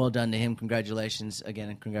 Well done to him. Congratulations again,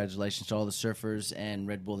 and congratulations to all the surfers and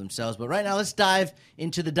Red Bull themselves. But right now, let's dive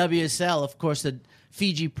into the WSL. Of course, the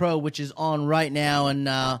Fiji Pro, which is on right now, and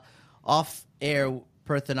off air,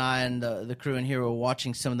 Perth and I and the crew in here were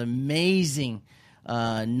watching some of the amazing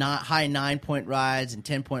high 9-point rides and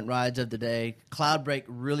 10-point rides of the day. Cloudbreak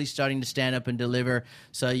really starting to stand up and deliver.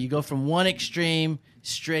 So you go from one extreme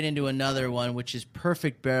straight into another one, which is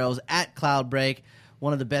perfect barrels at Cloudbreak.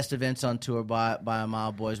 One of the best events on tour by a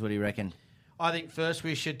mile, boys. What do you reckon? I think first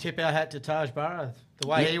we should tip our hat to Taj Burrow. The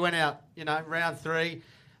way he went out, round 3,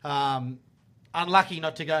 unlucky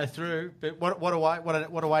not to go through, but what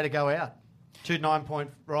a way to go out. 2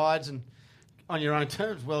 9-point rides and on your own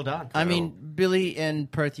terms. Well done. I mean, Billy and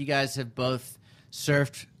Perth, you guys have both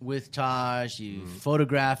surfed with Taj. You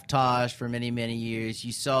photographed Taj for many, many years.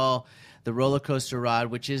 You saw the roller coaster ride,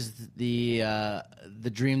 which is the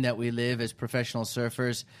dream that we live as professional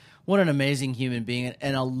surfers. What an amazing human being,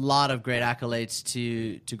 and a lot of great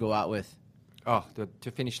accolades to go out with. Oh,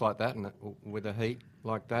 to finish like that and with a heat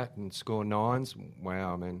like that and score 9s,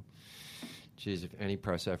 wow, man. Geez, if any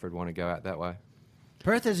pro surfer would want to go out that way.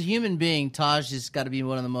 Perth, as a human being, Taj has got to be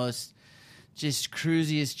one of the most just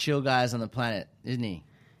cruisiest, chill guys on the planet, isn't he?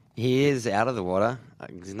 He is out of the water.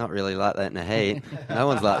 He's not really like that in the heat. No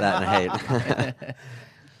one's like that in the heat.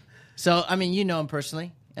 So, I mean, you know him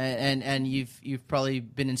personally, and you've probably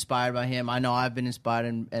been inspired by him. I know I've been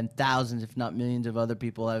inspired, and thousands, if not millions, of other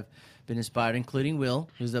people have been inspired, including Will,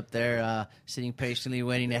 who's up there sitting patiently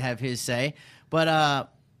waiting to have his say. But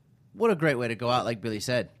what a great way to go out, like Billy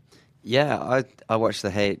said. Yeah, I watched the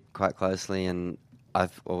heat quite closely, and it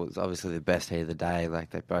was obviously the best heat of the day. Like,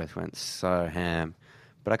 they both went so ham.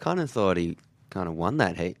 But I kind of thought he kind of won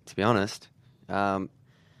that heat, to be honest. I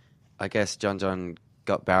guess John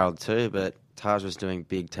got barreled too, but Taj was doing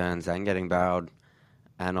big turns and getting barreled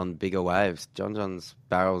and on bigger waves. John's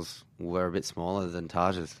barrels were a bit smaller than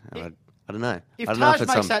Taj's. I don't know. If I don't know Taj if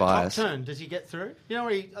it's makes some that bias. top turn, does he get through? You know,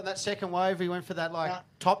 where on that second wave, he went for that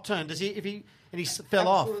top turn. Does he? And he fell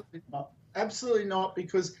off. Absolutely not,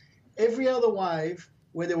 because every other wave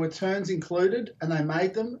where there were turns included and they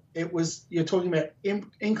made them, you're talking about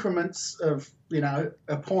increments of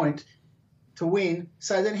a point to win.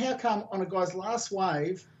 So then, how come on a guy's last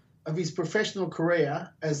wave of his professional career,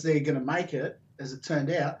 as they're going to make it, as it turned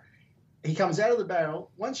out, he comes out of the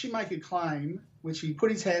barrel. Once you make a claim, which he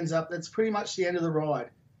put his hands up, that's pretty much the end of the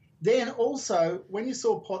ride. Then also, when you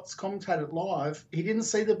saw Potts commentate it live, he didn't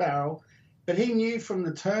see the barrel. But he knew from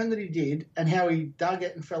the turn that he did and how he dug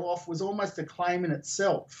it and fell off was almost a claim in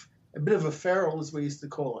itself, a bit of a feral, as we used to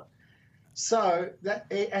call it. So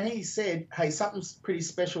and he said, hey, something pretty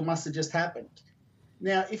special must have just happened.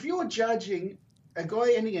 Now, if you're judging a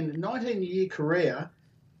guy ending a 19-year career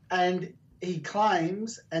and he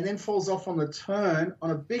claims and then falls off on the turn on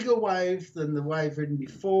a bigger wave than the wave ridden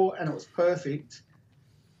before and it was perfect,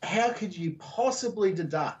 how could you possibly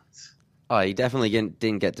deduct? Oh, he definitely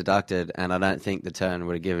didn't get deducted, and I don't think the turn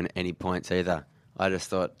would have given any points either. I just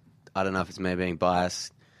thought, I don't know if it's me being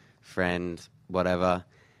biased, friend, whatever.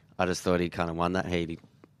 I just thought he kind of won that heat.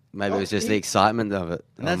 Maybe it was just the excitement of it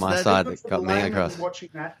on my side that got me across. Watching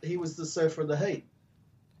that, he was the surfer of the heat.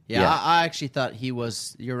 Yeah, I actually thought he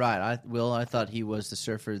was. You're right, I thought he was the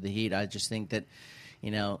surfer of the heat. I just think that,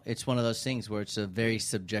 it's one of those things where it's a very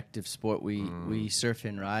subjective sport we surf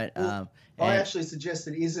in, right? Well, I actually suggest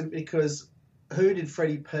it isn't, because who did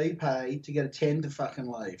Freddie P pay to get a 10 to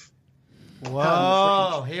fucking leave?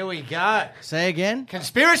 Whoa, here we go. Say again?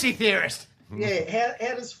 Conspiracy theorist. Yeah,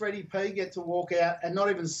 how does Freddie P get to walk out and not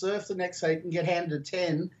even surf the next heat and get handed a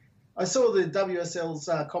 10? I saw the WSL's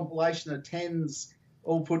compilation of 10s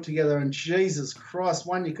all put together, and Jesus Christ,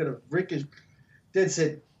 one you could have dead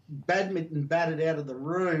set badminton batted out of the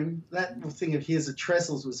room. That thing of his at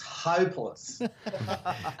Trestles was hopeless.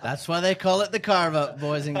 That's why they call it the carve-up,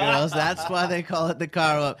 boys and girls. That's why they call it the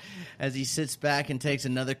carve-up, as he sits back and takes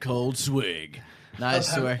another cold swig.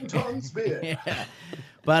 Nice swig. Yeah.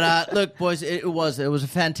 But look, boys, it was a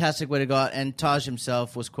fantastic way to go out, and Taj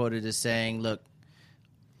himself was quoted as saying, look,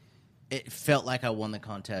 it felt like I won the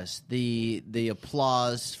contest. The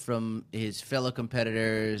applause from his fellow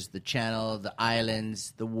competitors, the channel, the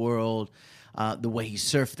islands, the world, the way he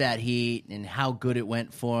surfed that heat and how good it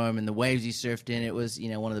went for him and the waves he surfed in, it was,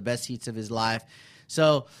 one of the best heats of his life.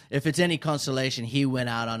 So if it's any consolation, he went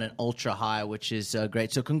out on an ultra high, which is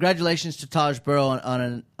great. So congratulations to Taj Burrow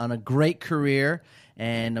on a great career,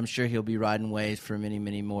 and I'm sure he'll be riding waves for many,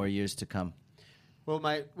 many more years to come. Well,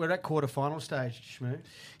 mate, we're at quarterfinal stage, Shmoo.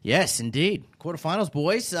 Yes, indeed. Quarterfinals,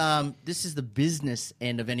 boys. This is the business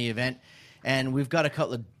end of any event, and we've got a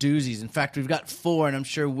couple of doozies. In fact, we've got 4, and I'm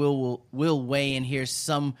sure we'll weigh in here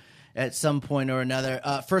at some point or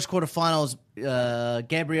another. First quarterfinals,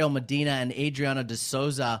 Gabrielle Medina and Adriana de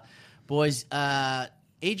Souza. Boys,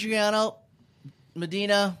 Adriana,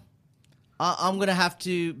 Medina, I'm going to have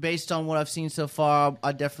to, based on what I've seen so far,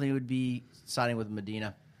 I definitely would be siding with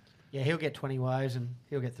Medina. Yeah, he'll get 20 waves and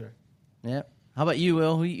he'll get through. Yeah. How about you,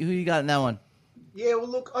 Will? Who you got in that one? Yeah, well,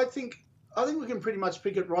 look, I think we can pretty much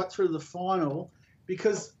pick it right through the final,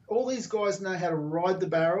 because all these guys know how to ride the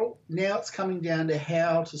barrel. Now it's coming down to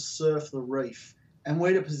how to surf the reef and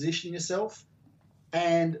where to position yourself.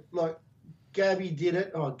 And, like, Gabby did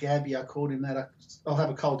it. Oh, Gabby, I called him that. I'll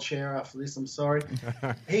have a cold shower after this, I'm sorry.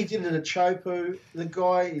 He did it at Chopu. The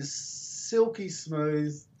guy is silky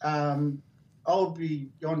smooth. Old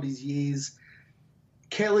beyond his years.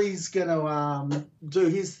 Kelly's going to do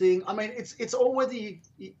his thing. I mean, it's all whether you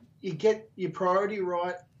get your priority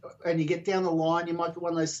right and you get down the line. You might get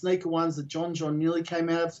one of those sneaker ones that John nearly came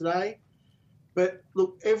out of today. But,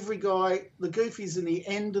 look, every guy, the goofies in the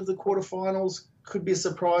end of the quarterfinals could be a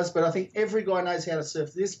surprise, but I think every guy knows how to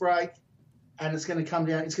surf this break, and it's going to come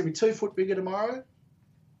down. It's going to be 2 foot bigger tomorrow.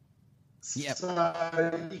 Yep.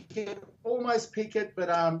 So you can almost pick it, but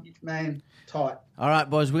man, tight. All right,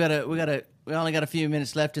 boys, we only got a few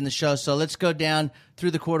minutes left in the show, so let's go down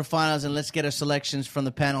through the quarterfinals and let's get our selections from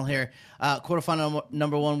the panel here. Quarterfinal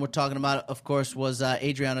number 1 we're talking about, of course, was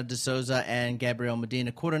Adriana de Souza and Gabrielle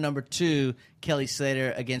Medina. Quarter number 2, Kelly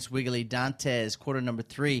Slater against Wiggly Dantes. Quarter number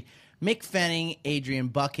 3, Mick Fanning, Adrian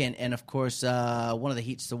Buchan, and of course, one of the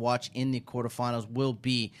heats to watch in the quarterfinals will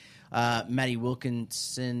be Matty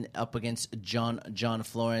Wilkinson up against John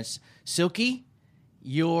Florence. Silky,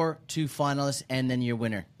 your 2 finalists and then your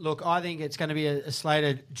winner. Look, I think it's going to be a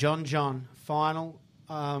slated John final.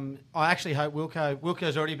 I actually hope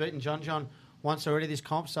Wilco's already beaten John once already this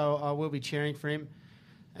comp, so I will be cheering for him.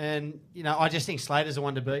 And, I just think Slater's the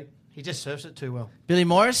one to beat. He just surfs it too well. Billy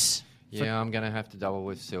Morris? Yeah, I'm going to have to double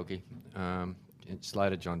with Silky. It's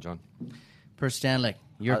Slater, John. Perth Standlick,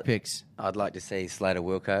 your picks. I'd like to see Slater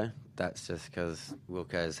Wilco. That's just because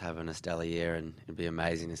Wilco's having a stellar year, and it'd be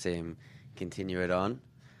amazing to see him continue it on.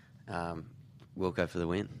 Wilco for the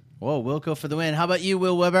win. Whoa, Wilco for the win. How about you,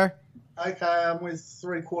 Will Weber? Okay, I'm with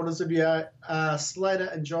 3/4 of you. Slater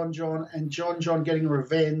and John, and John getting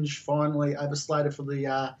revenge finally over Slater for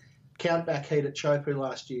the countback heat at Chopu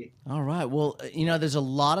last year. All right. Well, there's a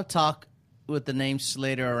lot of talk with the name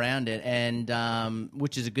Slater around it, and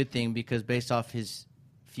which is a good thing, because based off his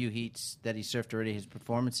few heats that he surfed already, his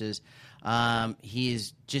performances, he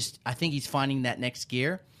is just, I think he's finding that next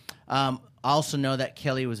gear. I also know that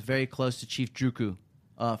Kelly was very close to Chief Druku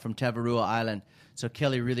from Tavarua Island. So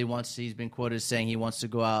Kelly really wants to, he's been quoted as saying he wants to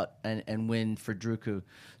go out and win for Druku.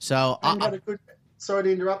 So sorry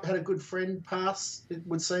to interrupt, had a good friend pass, it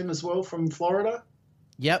would seem, as well, from Florida.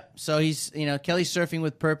 Yep. So he's, Kelly's surfing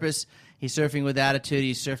with purpose. He's surfing with attitude.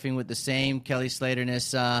 He's surfing with the same Kelly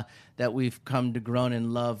Slaterness that we've come to grown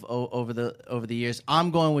and love over the years.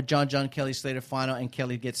 I'm going with John Kelly Slater final, and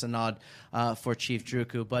Kelly gets a nod for Chief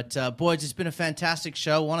Druku. But boys, it's been a fantastic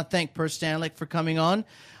show. I want to thank Perth Standlick for coming on.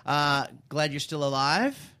 Glad you're still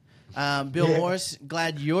alive. Bill Morris,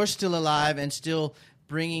 glad you're still alive and still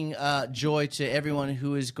bringing joy to everyone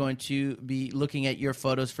who is going to be looking at your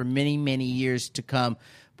photos for many, many years to come.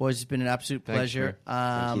 Boys, it's been an absolute pleasure.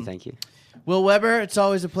 Thank you. Will Weber, it's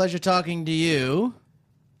always a pleasure talking to you.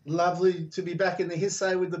 Lovely to be back in the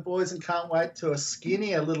Hissay with the boys, and can't wait till a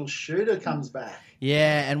skinnier little shooter comes back.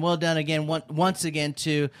 Yeah, and well done again, once again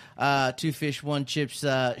to Two Fish, One Chips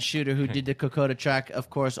shooter who did the Kokoda track, of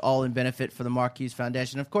course, all in benefit for the Marquise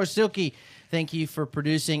Foundation. Of course, Silky, thank you for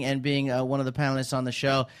producing and being one of the panelists on the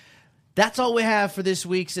show. That's all we have for this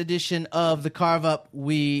week's edition of The Carve Up.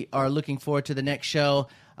 We are looking forward to the next show,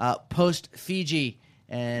 post-Fiji.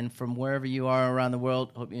 And from wherever you are around the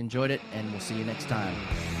world, hope you enjoyed it, and we'll see you next time.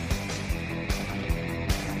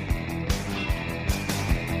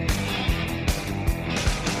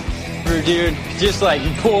 Dude, just like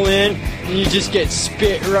you pull in and you just get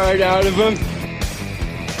spit right out of them.